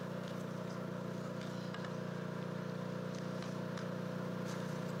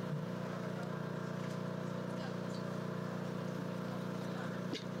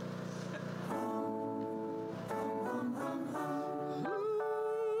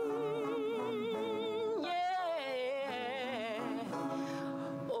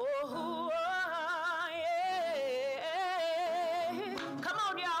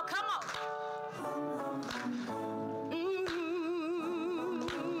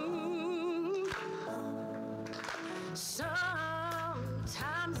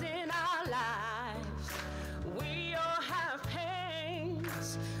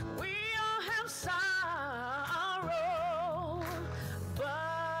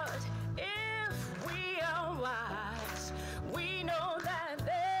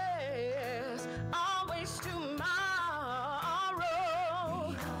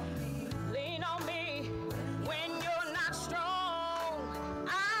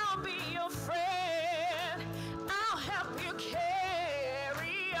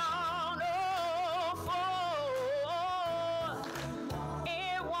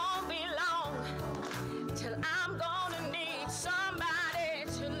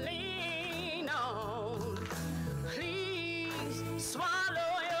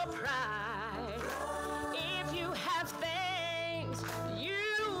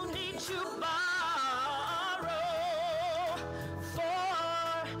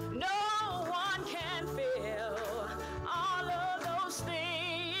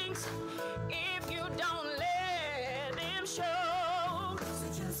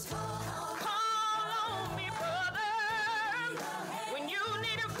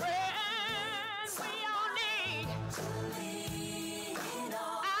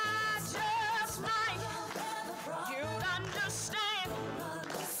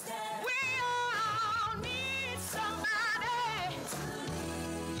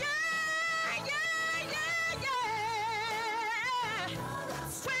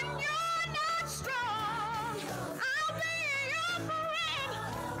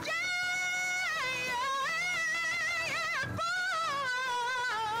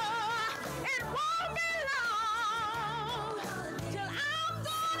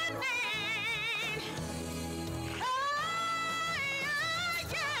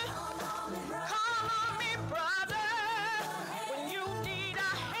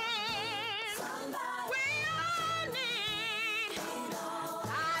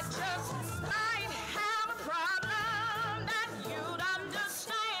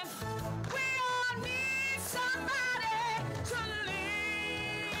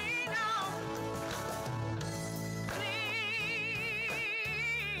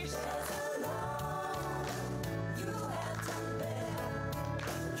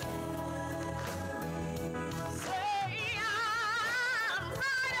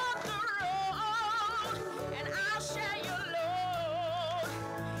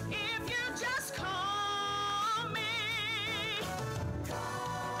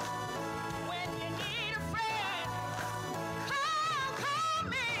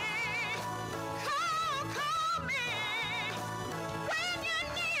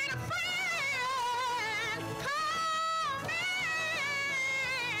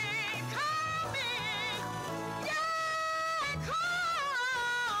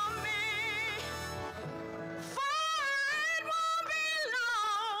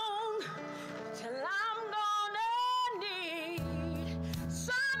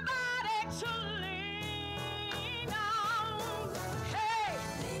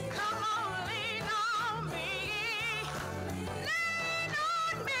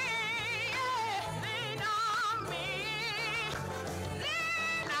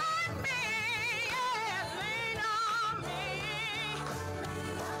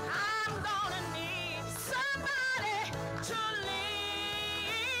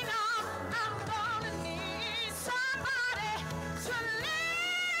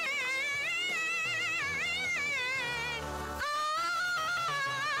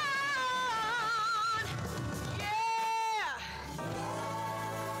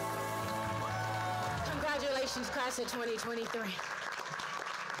 Congratulations, class of 2023.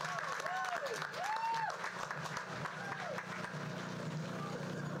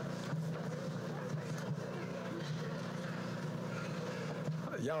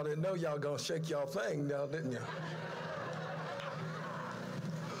 Y'all didn't know y'all gonna shake y'all thing now, didn't you?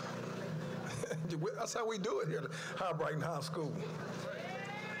 That's how we do it here at Hibriten High School.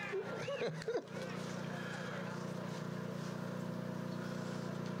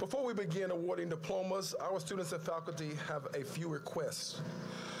 Before we begin awarding diplomas, our students and faculty have a few requests.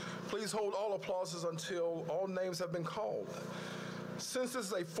 Please hold all applauses until all names have been called. Since this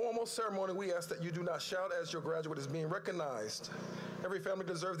is a formal ceremony, we ask that you do not shout as your graduate is being recognized. Every family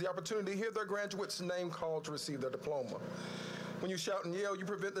deserves the opportunity to hear their graduate's name called to receive their diploma. When you shout and yell, you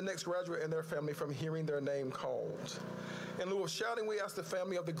prevent the next graduate and their family from hearing their name called. In lieu of shouting, we ask the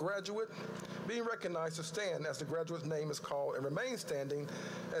family of the graduate being recognized to stand as the graduate's name is called and remain standing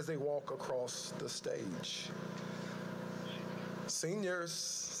as they walk across the stage.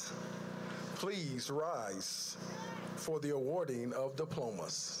 Seniors, please rise for the awarding of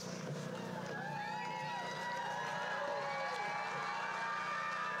diplomas.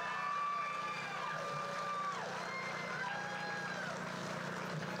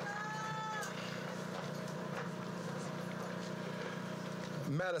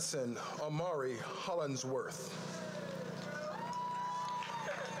 Madison Amari Hollingsworth.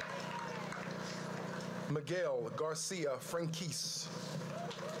 Miguel Garcia Franquise.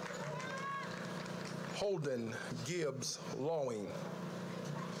 Holden Gibbs Lawing.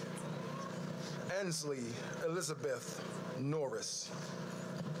 Ansley Elizabeth Norris.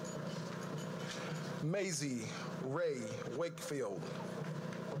 Maisie Ray Wakefield.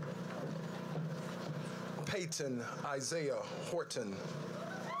 Peyton Isaiah Horton.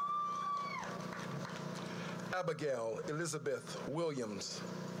 Abigail Elizabeth Williams.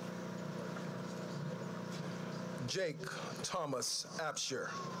 Jake Thomas Apsher.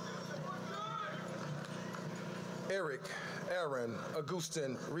 Eric Aaron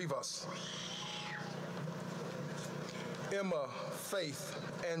Augustin Rivas. Emma Faith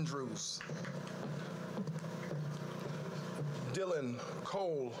Andrews. Dylan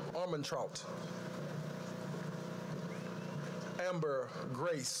Cole Armentrout. Amber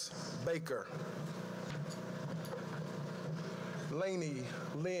Grace Baker. Lainey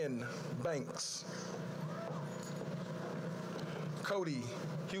Lynn Banks. Cody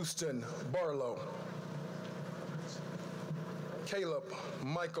Houston Barlow. Caleb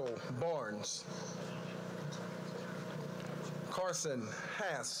Michael Barnes. Carson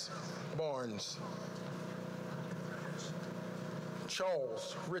Hass Barnes.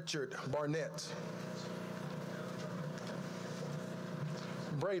 Charles Richard Barnett.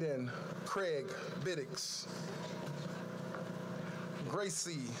 Braden Craig Biddix.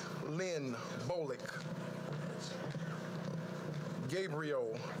 Gracie Lynn Bolick.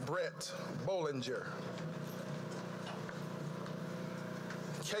 Gabriel Brett Bollinger.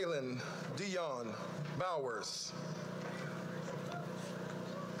 Kaylin Dion Bowers.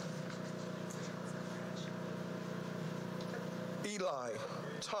 Eli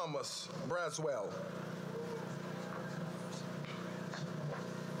Thomas Braswell.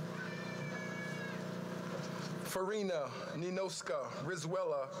 Farina Ninoska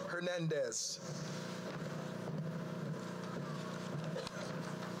Rizuela Hernandez.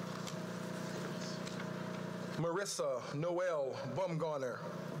 Marissa Noel Bumgarner.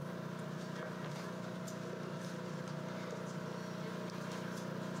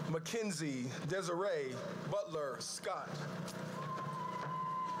 Mackenzie Desiree Butler Scott.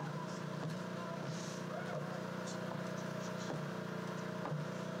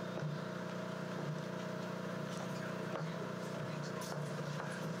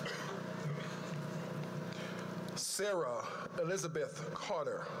 Sarah Elizabeth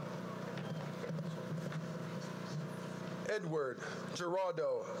Carter. Edward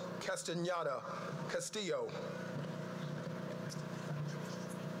Gerardo Castaneda Castillo.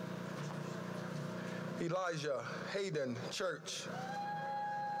 Elijah Hayden Church.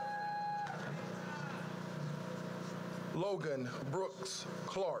 Logan Brooks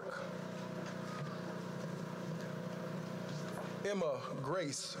Clark. Emma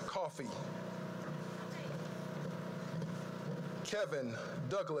Grace Coffey. Kevin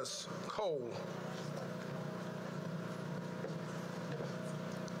Douglas Cole.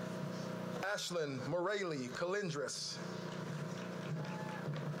 Ashlyn Moraley Calindris.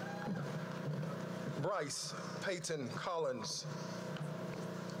 Bryce Peyton Collins.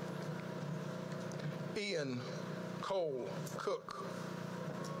 Ian Cole Cook.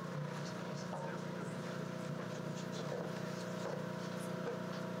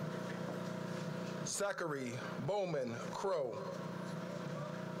 Zachary Bowman Crow.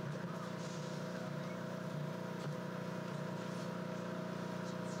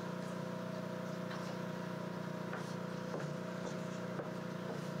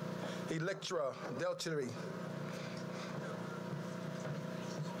 Electra Delchery.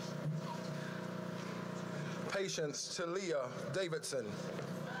 Patience Talia Davidson.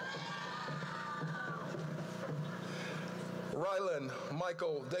 Rylan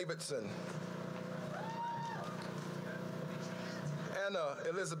Michael Davidson. Anna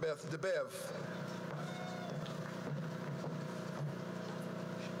Elizabeth DeBev.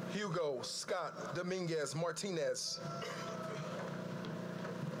 Hugo Scott Dominguez Martinez.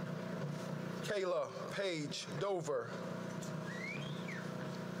 Kayla Page Dover.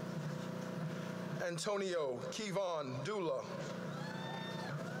 Antonio Kevon Dula.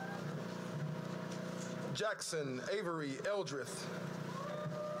 Jackson Avery Eldrith.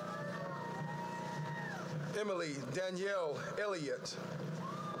 Emily Danielle Elliott.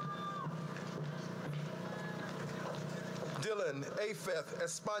 Dylan Afeth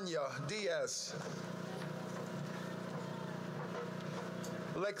España Diaz.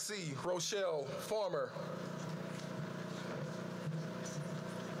 Lexi Rochelle Farmer.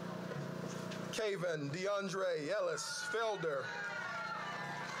 Kaven DeAndre Ellis Felder.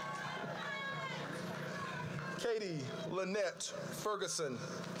 Katie Lynette Ferguson.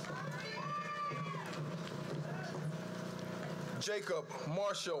 Jacob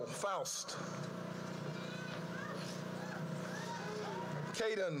Marshall Faust.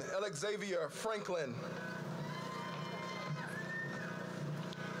 Caden Alexavier Franklin.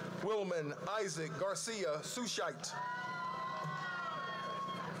 Wilman Isaac Garcia Sushite.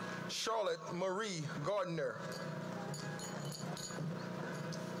 Charlotte Marie Gardner.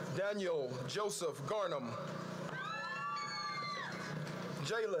 Daniel Joseph Garnham.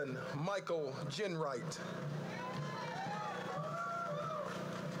 Jalen Michael Jenwright.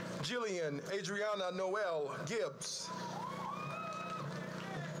 Jillian Adriana Noel Gibbs.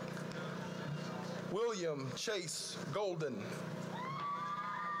 William Chase Golden.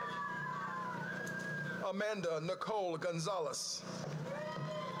 Amanda Nicole Gonzalez.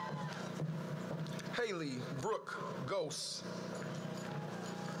 Haley Brooke Gose.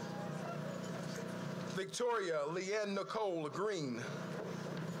 Victoria Leanne Nicole Green.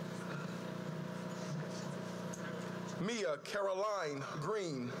 Mia Caroline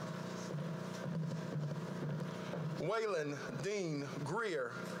Green. Waylon Dean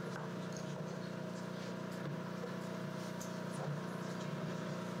Greer.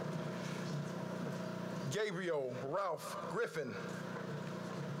 Gabriel Ralph Griffin.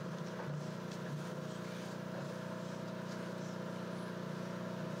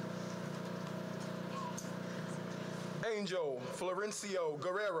 Angel Florencio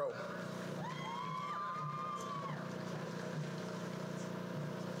Guerrero.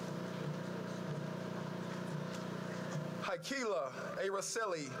 Haikila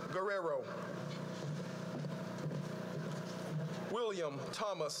Araceli Guerrero. William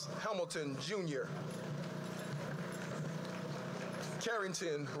Thomas Hamilton Jr.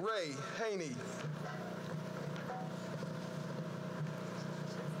 Carrington Ray Haney.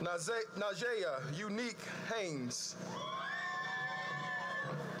 Najea Unique Haynes.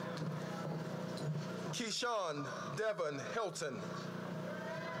 Keyshawn Devon Hilton.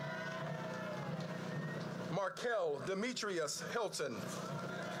 Markel Demetrius Hilton.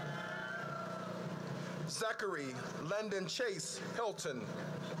 Zachary Landon Chase Hilton.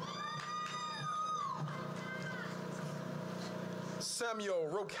 Samuel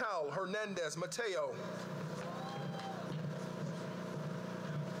Rocal Hernandez Mateo.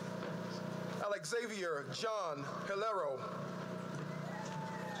 Alexavier John Hilero.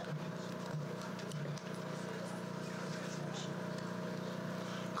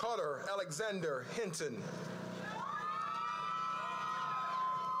 Carter Alexander Hinton.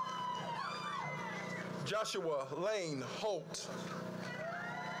 Joshua Lane Holt.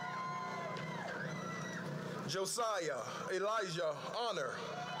 Josiah Elijah Honor.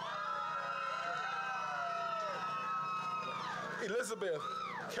 Elizabeth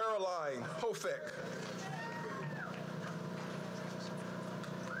Caroline Hofek.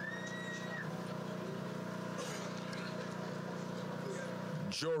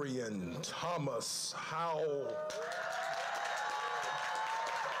 Jorian Thomas Howell.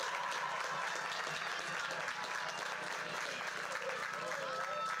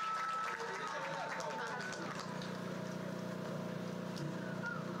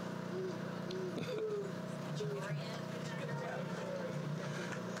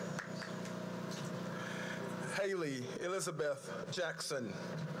 Haley Elizabeth Jackson.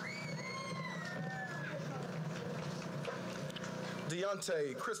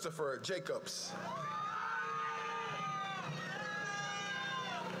 Deontay Christopher Jacobs.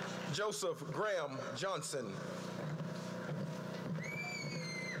 Joseph Graham Johnson.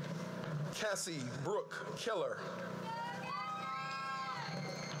 Cassie Brooke Keller.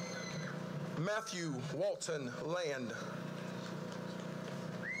 Matthew Walton Land.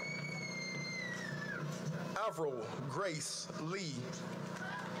 Avril Grace Lee.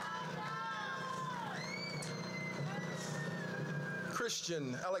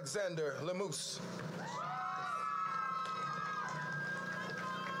 Christian Alexander Lemus.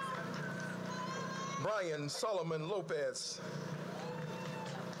 Brian Solomon Lopez.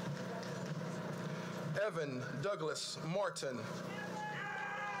 Evan Douglas Martin.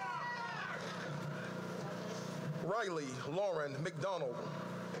 Riley Lauren McDonald.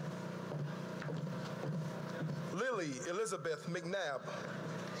 Lily Elizabeth McNabb.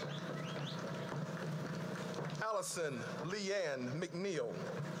 Allison Leanne McNeil.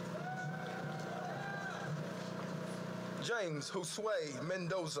 James Josue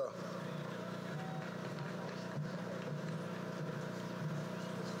Mendoza.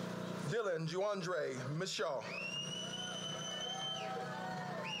 Dylan Juandre Michaud.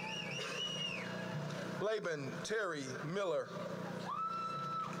 Laban Terry Miller.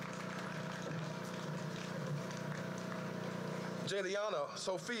 Jaliana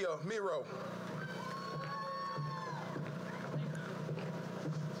Sophia Miro.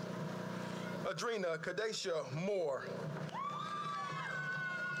 Adrena Kadesha Moore.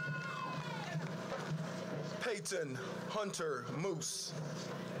 Peyton Hunter Moose.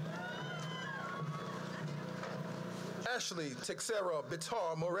 Ashley Texera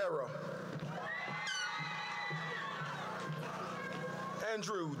Bitar Morera.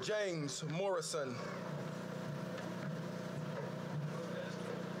 Andrew James Morrison.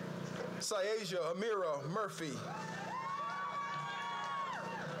 Syasia Amira Murphy.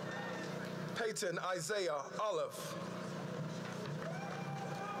 Peyton Isaiah Olive.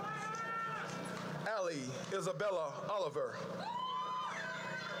 Allie Isabella Oliver.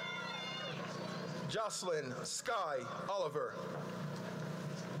 Jocelyn Sky Oliver.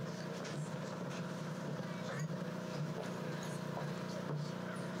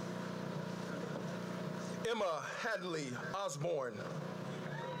 Emma Hadley Osborne.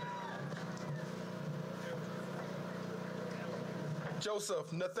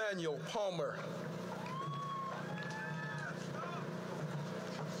 Joseph Nathaniel Palmer.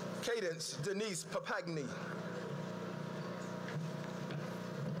 Cadence Denise Papagni.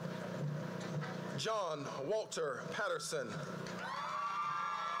 John Walter Patterson.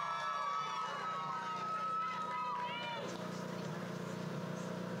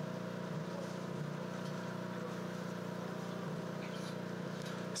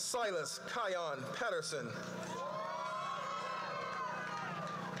 Silas Kion Patterson.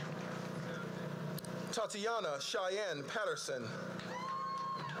 Tatiana Cheyenne Patterson.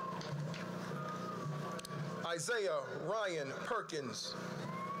 Isaiah Ryan Perkins.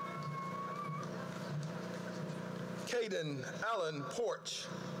 Caden Allen Porch.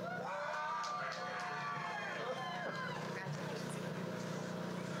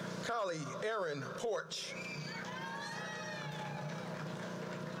 Collie Aaron Porch.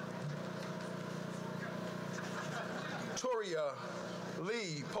 Toria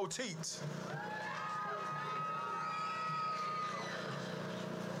Lee Poteet.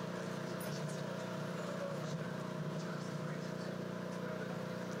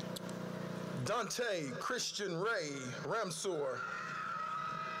 Dante Christian Ray Ramsour.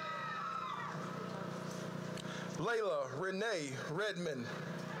 Layla Renee Redmond.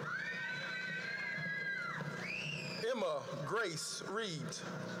 Emma Grace Reed.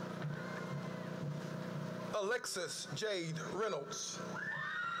 Alexis Jade Reynolds.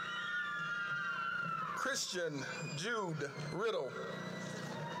 Christian Jude Riddle.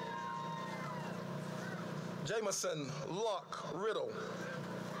 Jameson Locke Riddle.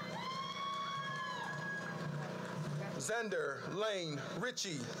 Xander Lane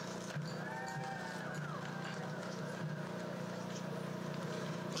Ritchie.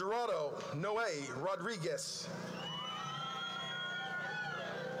 Gerardo Noe Rodriguez.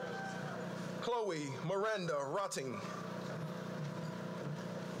 Chloe Miranda Rotting.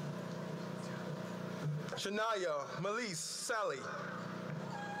 Shania Melise Sally.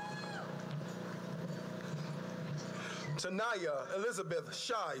 Tanaya Elizabeth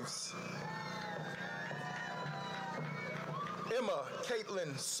Shives. Emma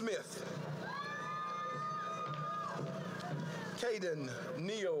Caitlin Smith. Caden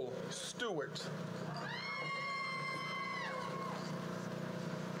Neil Stewart.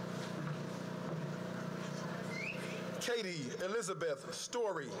 Katie Elizabeth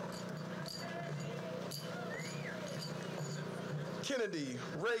Story. Kennedy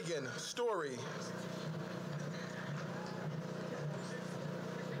Reagan Story.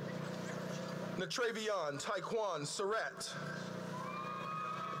 Natravion Taekwon Surratt.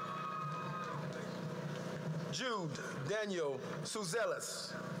 Jude Daniel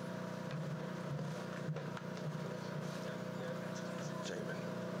Suzelis.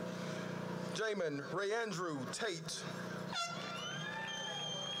 Jamin Ray Andrew Tate.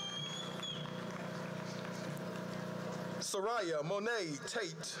 Soraya Monet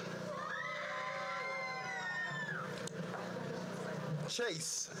Tate.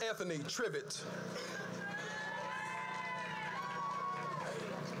 Chase Anthony Trivett.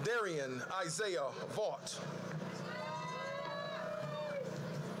 Darian Isaiah Vaught.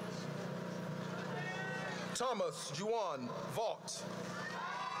 Thomas Juan Vaught.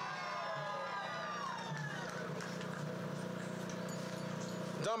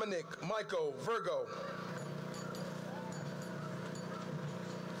 Dominic Michael Virgo.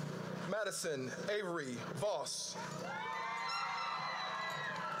 Madison Avery Voss.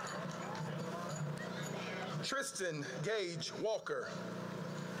 Tristan Gage Walker.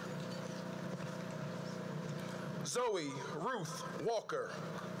 Zoe Ruth Walker.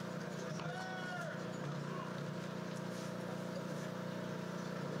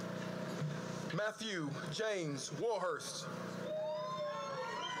 Matthew James Warhurst.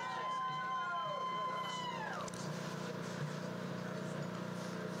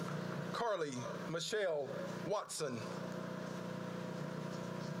 Carly Michelle Watson.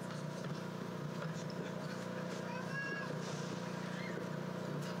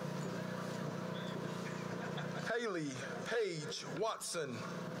 Haley Paige Watson.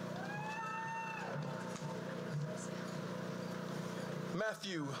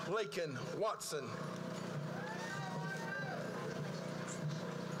 Matthew Lakin Watson.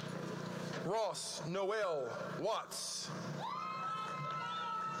 Ross Noel Watts.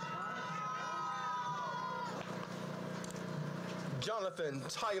 Jonathan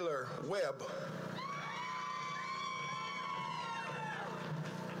Tyler Webb.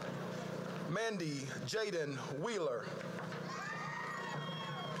 Mandy Jaden Wheeler.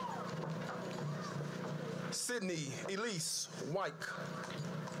 Sydney Elise White.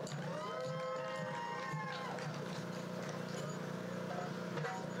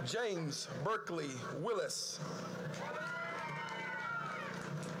 James Berkeley Willis.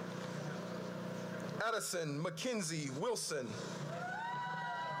 Addison Mackenzie Wilson.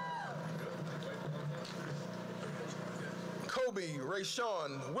 Kobe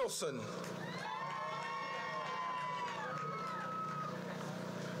Rayshawn Wilson.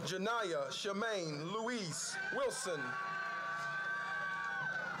 Janaya Shemaine Louise Wilson.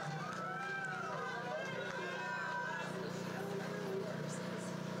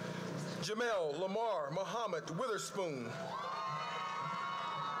 Jamel Lamar Muhammad Witherspoon.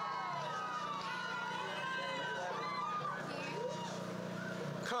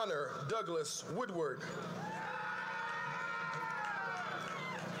 Connor Douglas Woodward.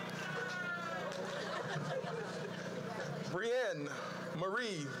 Brienne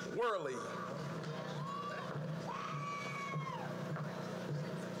Marie Worley.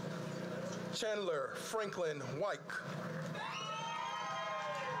 Chandler Franklin White.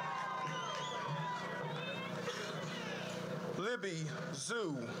 Libby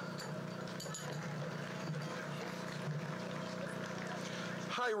Zhu.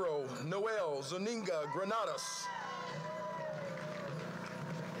 Jairo Noel Zuninga Granados.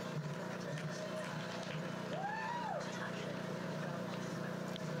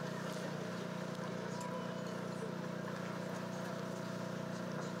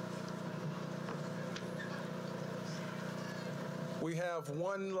 We have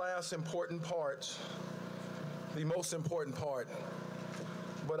one last important part, the most important part,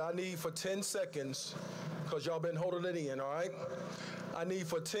 but I need for 10 seconds, because y'all been holding it in, all right? I need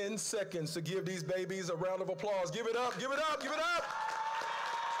for 10 seconds to give these babies a round of applause. Give it up, give it up, give it up!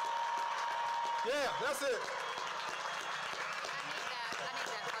 Yeah, that's it.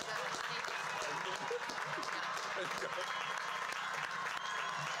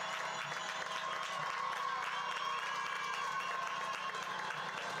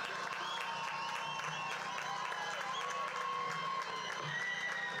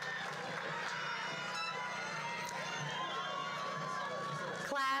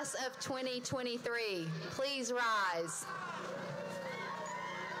 Class of 2023, please rise.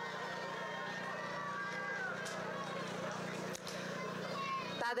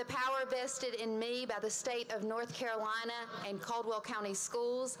 By By the power vested in me by the state of North Carolina and Caldwell County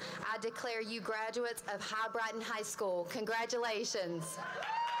Schools, I declare you graduates of Hibriten High School. Congratulations.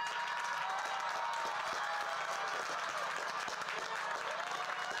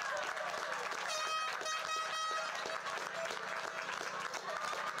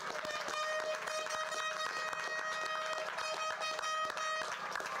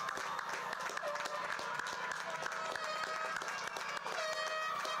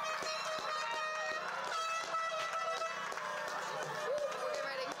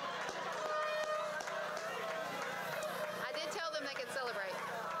 I did tell them they could celebrate.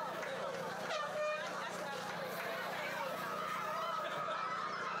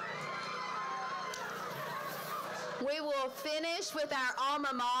 We will finish with our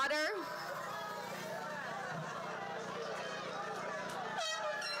alma mater.